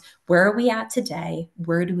around where are we at today?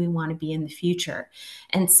 Where do we want to be in the future?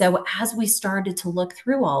 And so as we started to look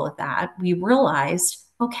through all of that, we realized,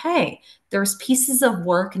 okay, there's pieces of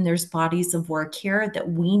work and there's bodies of work here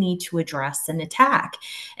that we need to address and attack.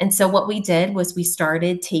 And so what we did was we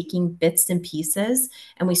started taking bits and pieces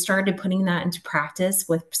and we started putting that into practice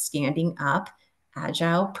with standing up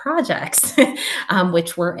agile projects,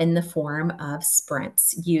 which were in the form of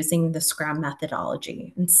sprints using the Scrum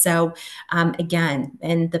methodology. And so, again,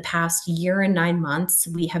 in the past year and 9 months,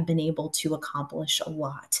 we have been able to accomplish a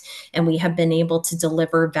lot. And we have been able to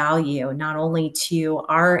deliver value not only to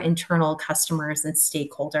our internal customers and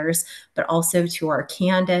stakeholders, but also to our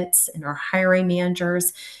candidates and our hiring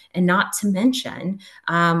managers. And not to mention,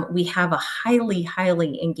 we have a highly,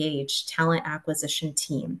 highly engaged talent acquisition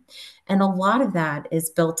team. And a lot of that is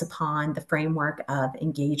built upon the framework of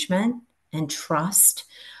engagement and trust.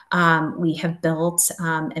 We have built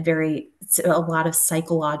a lot of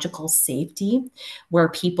psychological safety where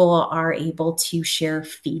people are able to share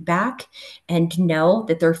feedback and know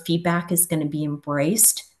that their feedback is going to be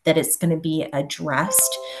embraced, that it's going to be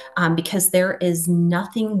addressed, because there is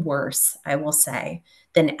nothing worse, I will say,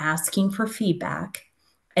 than asking for feedback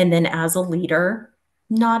and then as a leader,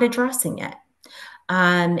 not addressing it.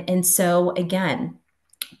 And so, again,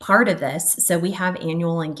 part of this, so we have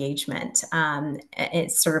annual engagement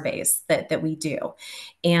surveys that we do.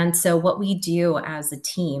 And so, what we do as a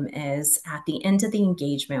team is at the end of the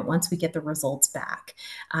engagement, once we get the results back,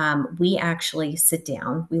 we actually sit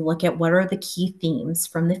down, we look at what are the key themes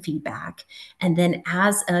from the feedback. And then,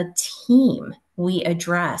 as a team, we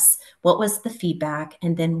address what was the feedback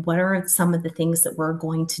and then what are some of the things that we're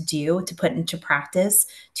going to do to put into practice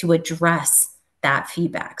to address that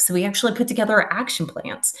feedback. So we actually put together action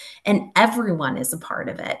plans and everyone is a part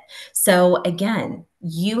of it. So again,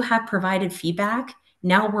 you have provided feedback.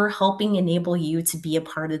 Now we're helping enable you to be a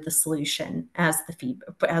part of the solution as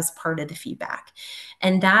part of the feedback.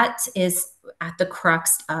 And that is at the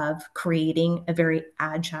crux of creating a very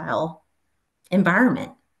agile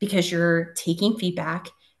environment because you're taking feedback,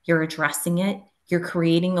 you're addressing it, you're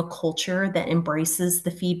creating a culture that embraces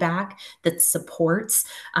the feedback, that supports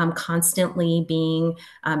constantly being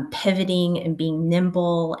pivoting and being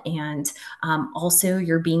nimble. And also,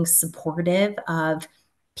 you're being supportive of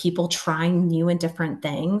people trying new and different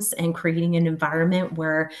things and creating an environment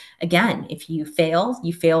where, again, if you fail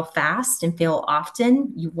fast and fail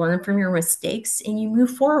often, you learn from your mistakes and you move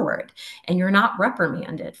forward and you're not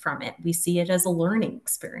reprimanded from it. We see it as a learning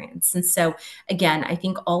experience. And so, again, I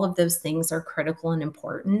think all of those things are critical and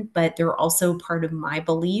important, but they're also part of my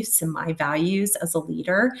beliefs and my values as a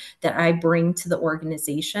leader that I bring to the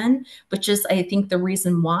organization, which is, I think, the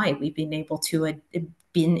reason why we've been able to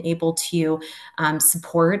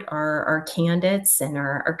support our candidates and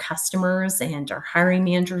our customers and our hiring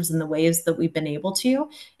managers in the ways that we've been able to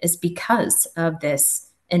is because of this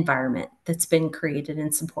environment that's been created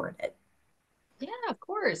and supported. Yeah, of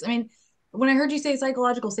course. I mean, when I heard you say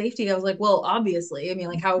psychological safety, I was like, well, obviously. I mean,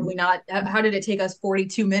 like, how would we not? How did it take us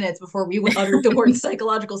 42 minutes before we uttered the word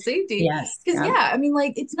psychological safety? Yes. Because, Yeah. yeah, I mean,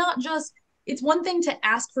 like, it's not just, it's one thing to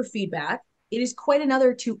ask for feedback. It is quite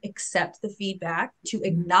another to accept the feedback, to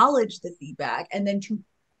acknowledge the feedback, and then to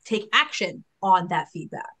take action on that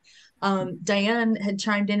feedback. Diane had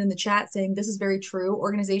chimed in the chat saying this is very true.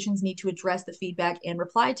 Organizations need to address the feedback and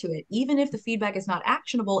reply to it. Even if the feedback is not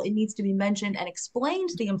actionable, it needs to be mentioned and explained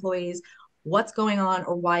to the employees what's going on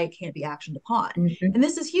or why it can't be actioned upon. And Mhm.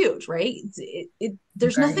 this is huge, right?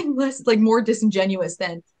 There's Right. nothing less like more disingenuous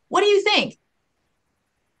than what do you think?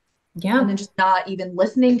 And Yeah. then just not even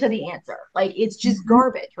listening to the answer. Like it's just Mhm.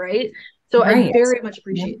 garbage, right? So I Right. very much Yeah.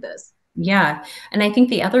 appreciate this. Yeah. And I think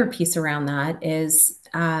the other piece around that is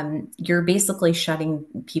you're basically shutting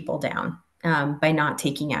people down by not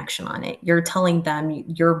taking action on it. You're telling them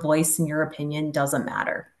your voice and your opinion doesn't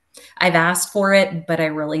matter. I've asked for it, but I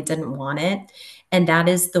really didn't want it. And that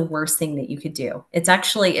is the worst thing that you could do. It's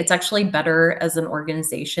actually better as an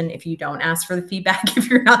organization if you don't ask for the feedback, if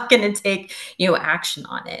you're not going to take, action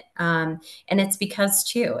on it. And it's because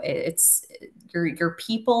too, it's your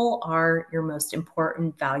people are your most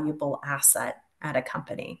important, valuable asset at a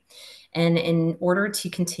company. And in order to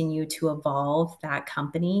continue to evolve that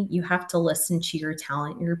company, you have to listen to your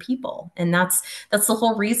talent, your people. And that's the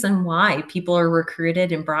whole reason why people are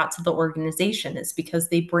recruited and brought to the organization is because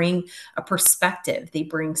they bring a perspective, they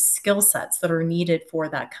bring skill sets that are needed for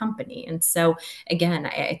that company. And so again,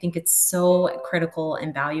 I think it's so critical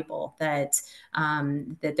and valuable that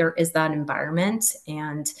there is that environment.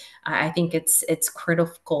 And I think it's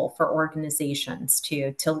critical for organizations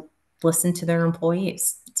to listen to their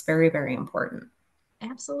employees. It's very, very important.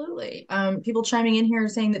 Absolutely. People chiming in here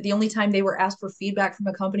saying that the only time they were asked for feedback from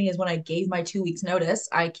a company is when I gave my 2 weeks notice.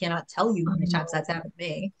 I cannot tell you how many times that's happened to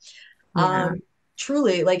me. Yeah.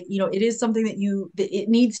 Truly, like, it is something that it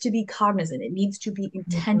needs to be cognizant. It needs to be Mhm.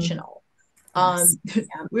 intentional. Yes.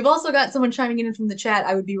 Um, we've also got someone chiming in from the chat.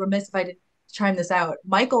 I would be remiss if I didn't chime this out.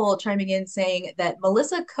 Michael chiming in saying that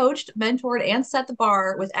Melissa coached, mentored, and set the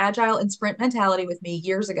bar with agile and sprint mentality with me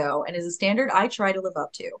years ago and is a standard I try to live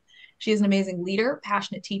up to. She is an amazing leader,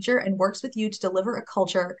 passionate teacher, and works with you to deliver a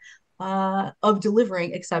culture of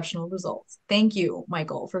delivering exceptional results. Thank you,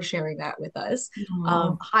 Michael, for sharing that with us.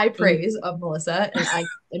 Oh, High thank praise of Melissa, and I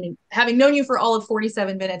mean, having known you for all of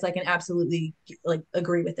 47 minutes, I can absolutely like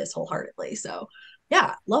agree with this wholeheartedly. So,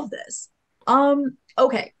 yeah, love this.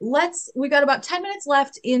 Okay, we got about 10 minutes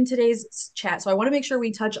left in today's chat. So I want to make sure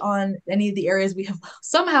we touch on any of the areas we have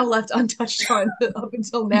somehow left untouched on up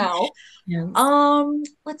until now. yes.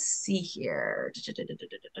 Let's see here.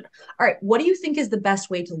 All right, what do you think is the best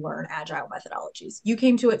way to learn agile methodologies? You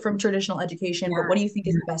came to it from traditional education, but what do you think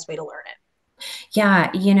is the best way to learn it?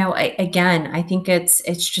 Yeah, again, I think it's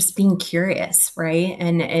just being curious, right?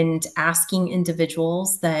 And asking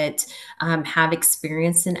individuals that have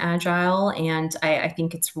experience in agile, and I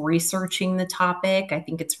think it's researching the topic. I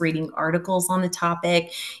think it's reading articles on the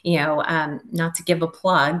topic. Not to give a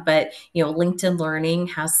plug, but LinkedIn Learning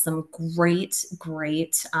has some great,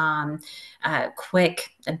 quick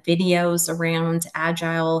videos around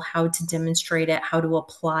Agile, how to demonstrate it, how to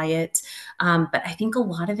apply it. But I think a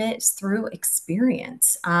lot of it is through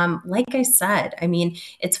experience. Like I said, I mean,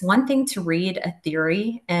 it's one thing to read a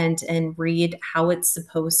theory and read how it's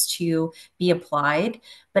supposed to be applied,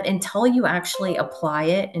 but until you actually apply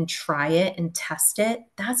it and try it and test it,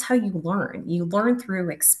 that's how you learn. You learn through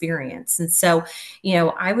experience. And so,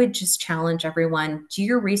 I would just challenge everyone, do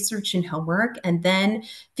your research and homework and then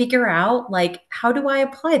figure out, like, how do I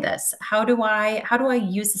apply this? How do I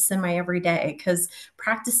use this in my everyday? Because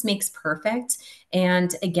practice makes perfect.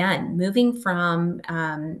 And again, moving from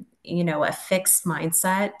a fixed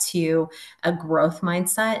mindset to a growth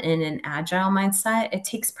mindset and an agile mindset, it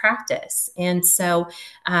takes practice. And so,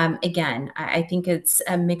 again, I think it's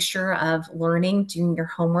a mixture of learning, doing your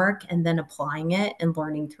homework, and then applying it and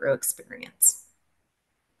learning through experience.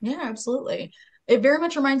 Yeah, absolutely. It very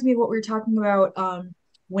much reminds me of what we were talking about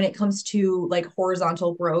when it comes to like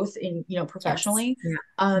horizontal growth in, Yes. professionally.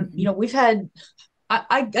 Yeah. Mhm. We've had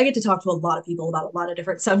I get to talk to a lot of people about a lot of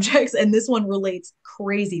different subjects, and this one relates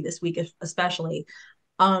crazy this week, especially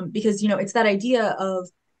because it's that idea of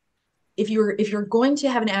if you're going to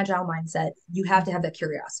have an agile mindset, you have to have that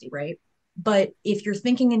curiosity, right? But if you're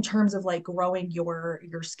thinking in terms of like growing your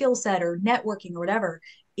skill set or networking or whatever,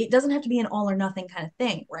 it doesn't have to be an all or nothing kind of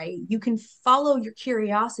thing, right? You can follow your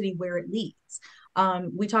curiosity where it leads.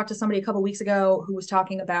 We talked to somebody a couple weeks ago who was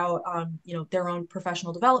talking about their own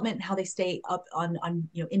professional development and how they stay up on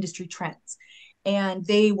industry trends, and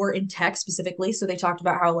they were in tech specifically. So they talked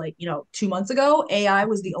about how, like, 2 months ago, AI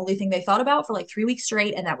was the only thing they thought about for like 3 weeks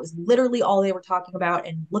straight. And that was literally all they were talking about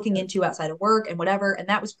and looking into outside of work and whatever. And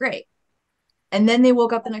that was great. And then they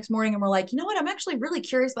woke up the next morning and were like, you know what? I'm actually really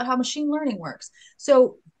curious about how machine learning works.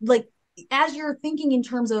 So, like, as you're thinking in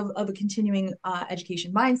terms of a continuing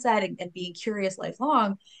education mindset and being curious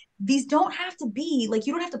lifelong, these don't have to be like,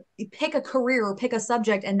 you don't have to pick a career or pick a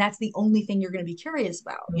subject and that's the only thing you're going to be curious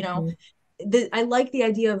about. Mhm. I like the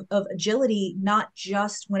idea of agility, not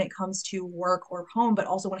just when it comes to work or home, but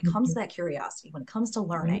also when it comes Mhm. to that curiosity, when it comes to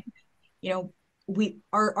learning. Right. You know,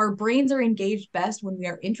 our brains are engaged best when we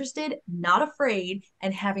are interested, not afraid,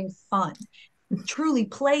 and having fun. Truly,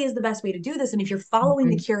 play is the best way to do this. And if you're following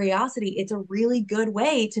the Mhm. curiosity, it's a really good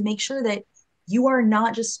way to make sure that you are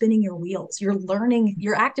not just spinning your wheels. You're learning,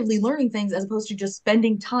 you're actively learning things as opposed to just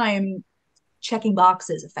spending time checking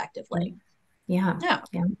boxes effectively. Right. Yeah. Yeah.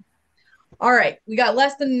 Yeah. All right, we got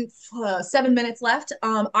less than 7 minutes left.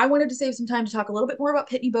 I wanted to save some time to talk a little bit more about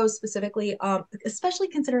Pitney Bowes specifically, especially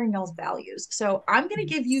considering y'all's values. So I'm going to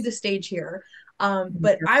give you Yes. the stage here,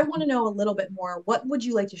 but I want Wonderful. to know a little bit more. What would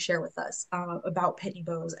you like to share with us about Pitney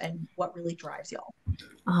Bowes and what really drives y'all?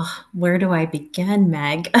 Oh, where do I begin,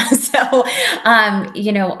 Meg? So,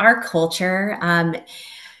 our culture,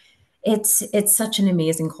 it's such an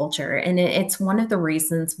amazing culture, and it's one of the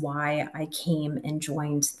reasons why I came and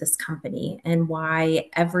joined this company, and why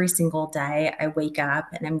every single day I wake up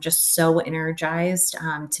and I'm just so energized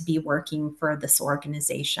to be working for this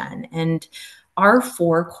organization. And our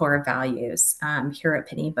four core values here at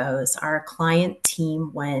Pitney Bowes are client,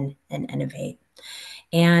 team, win, and innovate.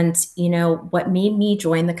 And, what made me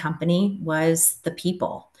join the company was the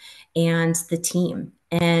people and the team.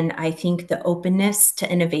 And I think the openness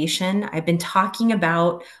to innovation. I've been talking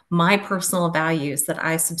about my personal values that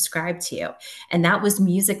I subscribe to. And that was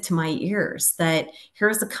music to my ears, that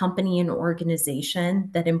here's a company and organization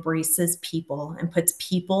that embraces people and puts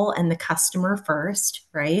people and the customer first,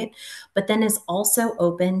 right? But then is also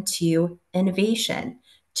open to innovation,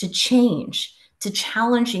 to change, to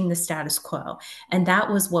challenging the status quo. And that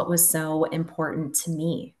was what was so important to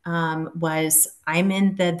me. Was I'm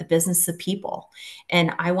in the business of people,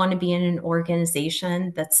 and I want to be in an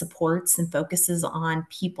organization that supports and focuses on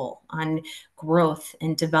people, on growth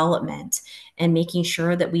and development, and making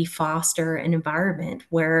sure that we foster an environment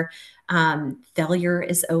where failure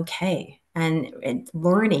is okay, and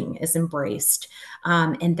learning is embraced,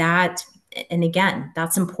 and again,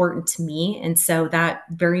 that's important to me. And so that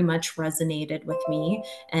very much resonated with me,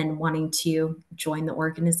 and wanting to join the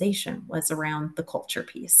organization was around the culture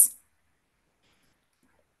piece.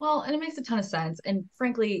 Well, and it makes a ton of sense. And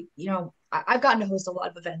frankly, I've gotten to host a lot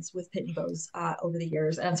of events with Pitney Bowes over the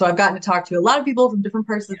years. And so I've gotten to talk to a lot of people from different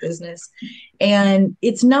parts of the business. And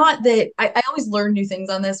it's not that I always learn new things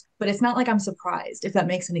on this, but it's not like I'm surprised, if that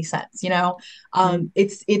makes any sense. Mm,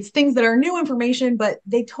 It's things that are new information, but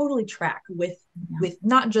they totally track yeah. with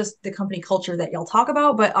not just the company culture that y'all talk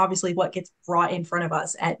about, but obviously what gets brought in front of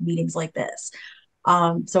us at meetings like this.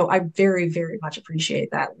 So I very, very much appreciate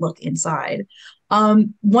that look inside.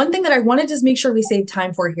 One thing that I wanted to make sure we save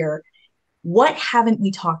time for here, What haven't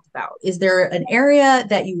we talked about? Is there an area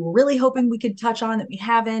that you were really hoping we could touch on that we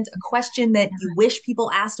haven't? A question that you wish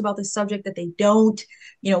people asked about the subject that they don't?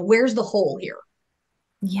 Where's the hole here?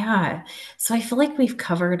 Yeah. So I feel like we've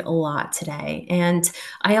covered a lot today. And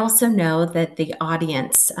I also know that the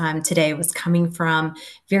audience today was coming from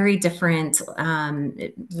very different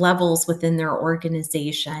levels within their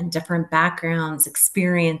organization, different backgrounds,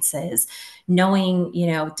 experiences, knowing,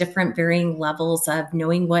 different varying levels of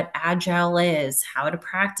knowing what Agile is, how to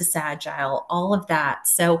practice Agile, all of that.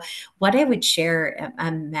 So, what I would share,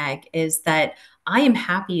 Meg, is that I am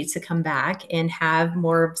happy to come back and have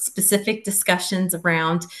more specific discussions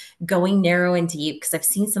around going narrow and deep because I've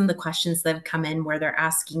seen some of the questions that have come in where they're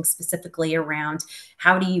asking specifically around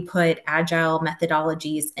how do you put agile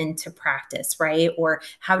methodologies into practice, right? Or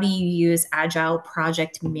how do you use agile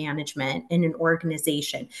project management in an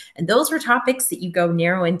organization? And those are topics that you go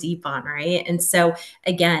narrow and deep on, right? And so,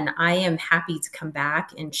 again, I am happy to come back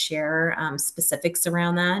and share specifics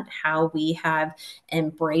around that, how we have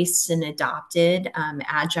embraced and adopted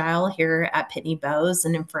Agile here at Pitney Bowes.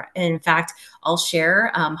 And in fact, I'll share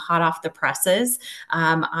hot off the presses.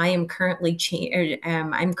 I'm currently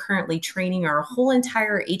training our whole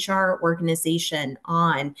entire HR organization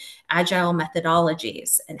on Agile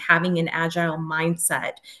methodologies and having an Agile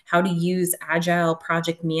mindset, how to use Agile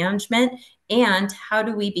project management, and how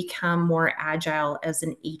do we become more agile as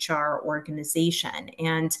an HR organization?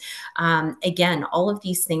 And again, all of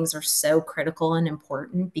these things are so critical and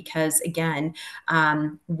important because, again,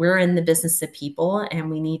 we're in the business of people and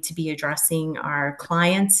we need to be addressing our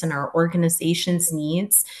clients and our organization's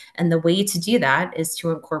needs. And the way to do that is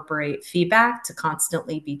to incorporate feedback, to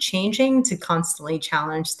constantly be changing, to constantly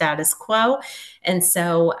challenge status quo. And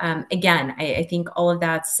so, again, I think all of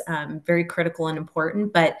that's very critical and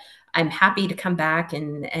important, but I'm happy to come back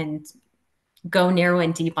and go narrow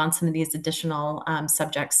and deep on some of these additional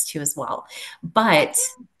subjects too as well. But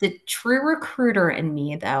the true recruiter in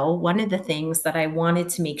me, though, one of the things that I wanted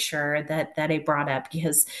to make sure that I brought up,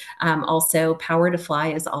 because also Power to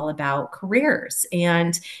Fly is all about careers,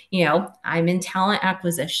 and I'm in talent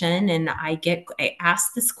acquisition, and I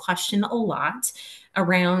ask this question a lot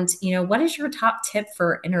around, what is your top tip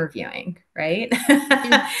for interviewing, right?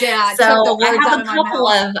 Yeah, took the So words out of my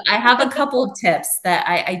mouth. I have a couple of tips that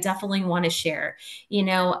I definitely want to share.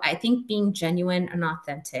 I think being genuine and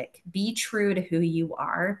authentic, be true to who you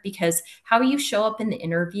are, because how you show up in the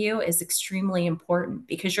interview is extremely important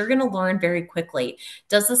because you're going to learn very quickly.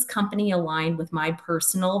 Does this company align with my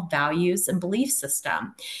personal values and belief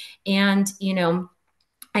system? And,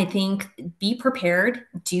 I think be prepared,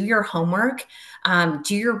 do your homework,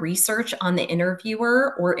 do your research on the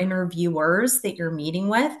interviewer or interviewers that you're meeting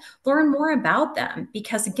with, learn more about them.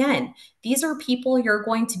 Because again, these are people you're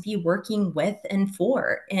going to be working with and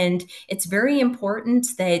for. And it's very important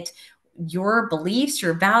that your beliefs,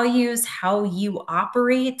 your values, how you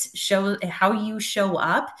operate, show how you show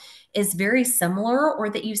up is very similar, or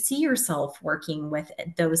that you see yourself working with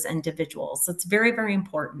those individuals. It's very, very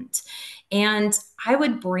important. And I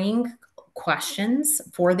would bring questions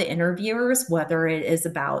for the interviewers, whether it is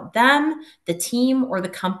about them, the team, or the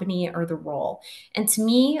company or the role. And to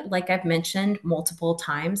me, like I've mentioned multiple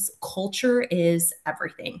times, culture is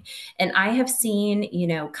everything. And I have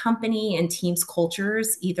seen, company and teams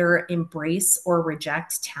cultures either embrace or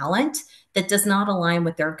reject talent that does not align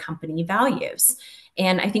with their company values.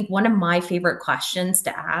 And I think one of my favorite questions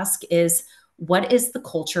to ask is, what is the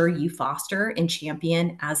culture you foster and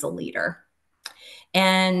champion as a leader?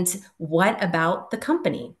 And what about the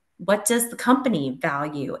company? What does the company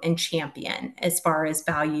value and champion as far as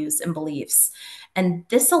values and beliefs? And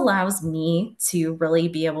this allows me to really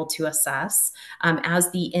be able to assess, as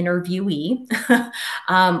the interviewee,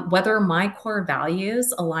 whether my core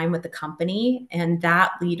values align with the company and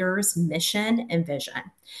that leader's mission and vision.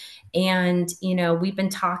 And, we've been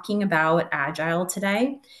talking about Agile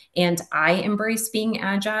today, and I embrace being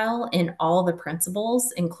Agile in all the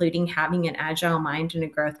principles, including having an Agile mind and a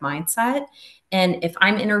growth mindset. And if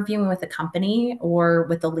I'm interviewing with a company or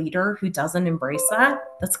with a leader who doesn't embrace that,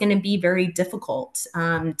 that's going to be very difficult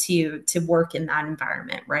to work in that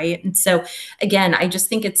environment, right? And so, again, I just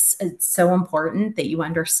think it's so important that you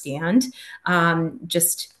understand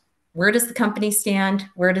just where does the company stand?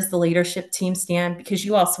 Where does the leadership team stand? Because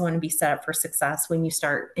you also want to be set up for success when you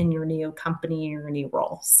start in your new company, your new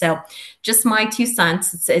role. So, just my 2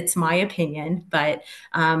 cents. It's my opinion, but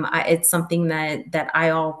it's something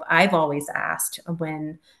I've always asked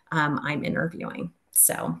when I'm interviewing.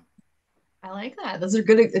 So, I like that. Those are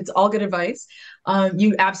good. It's all good advice.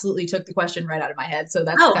 You absolutely took the question right out of my head. So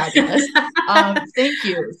that's oh, fabulous. Thank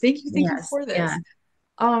you. Thank you. Thank you yes, for yeah, this.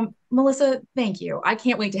 Melissa, thank you. I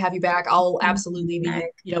can't wait to have you back. I'll Thank you, absolutely be,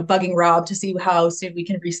 Meg. bugging Rob to see how soon we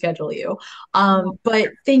can reschedule you. But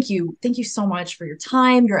thank you. Thank you so much for your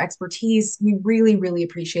time, your expertise. We really, really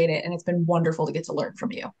appreciate it. And it's been wonderful to get to learn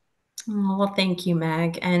from you. Oh, well, thank you,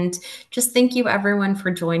 Meg. And just thank you, everyone, for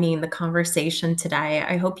joining the conversation today.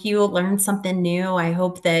 I hope you learned something new. I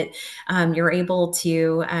hope that you're able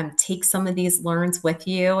to take some of these learns with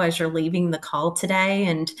you as you're leaving the call today.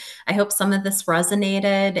 And I hope some of this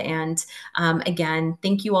resonated. And again,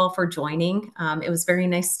 thank you all for joining. It was very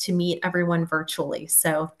nice to meet everyone virtually.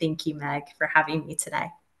 So thank you, Meg, for having me today.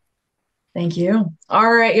 Thank you. All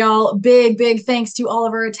right, y'all. Big, big thanks to all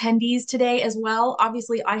of our attendees today as well.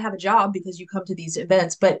 Obviously, I have a job because you come to these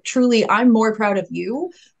events, but truly, I'm more proud of you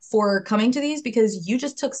for coming to these because you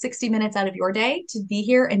just took 60 minutes out of your day to be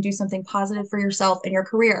here and do something positive for yourself and your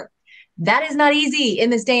career. That is not easy in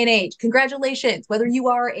this day and age. Congratulations, whether you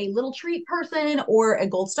are a little treat person or a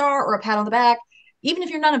gold star or a pat on the back, even if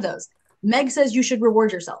you're none of those. Meg says you should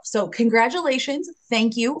reward yourself. So, congratulations.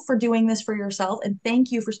 Thank you for doing this for yourself. And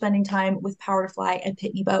thank you for spending time with Power to Fly and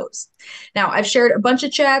Pitney Bows. Now, I've shared a bunch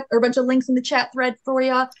of chat or a bunch of links in the chat thread for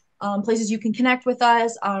you, places you can connect with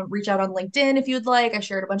us, reach out on LinkedIn if you'd like. I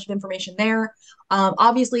shared a bunch of information there.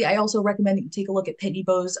 Obviously, I also recommend that you take a look at Pitney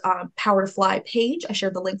Bow's Power to Fly page. I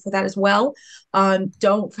shared the link for that as well.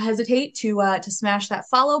 Don't hesitate to smash that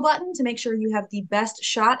follow button to make sure you have the best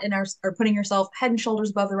shot and are putting yourself head and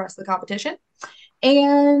shoulders above the rest of the competition.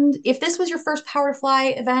 And if this was your first Power to Fly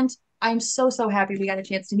event, I'm so, so happy we got a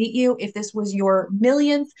chance to meet you. If this was your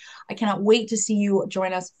millionth, I cannot wait to see you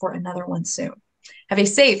join us for another one soon. Have a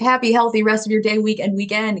safe, happy, healthy rest of your day, week, and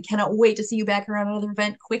weekend. Cannot wait to see you back around another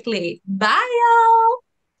event quickly. Bye, y'all.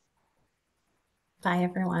 Bye,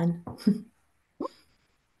 everyone.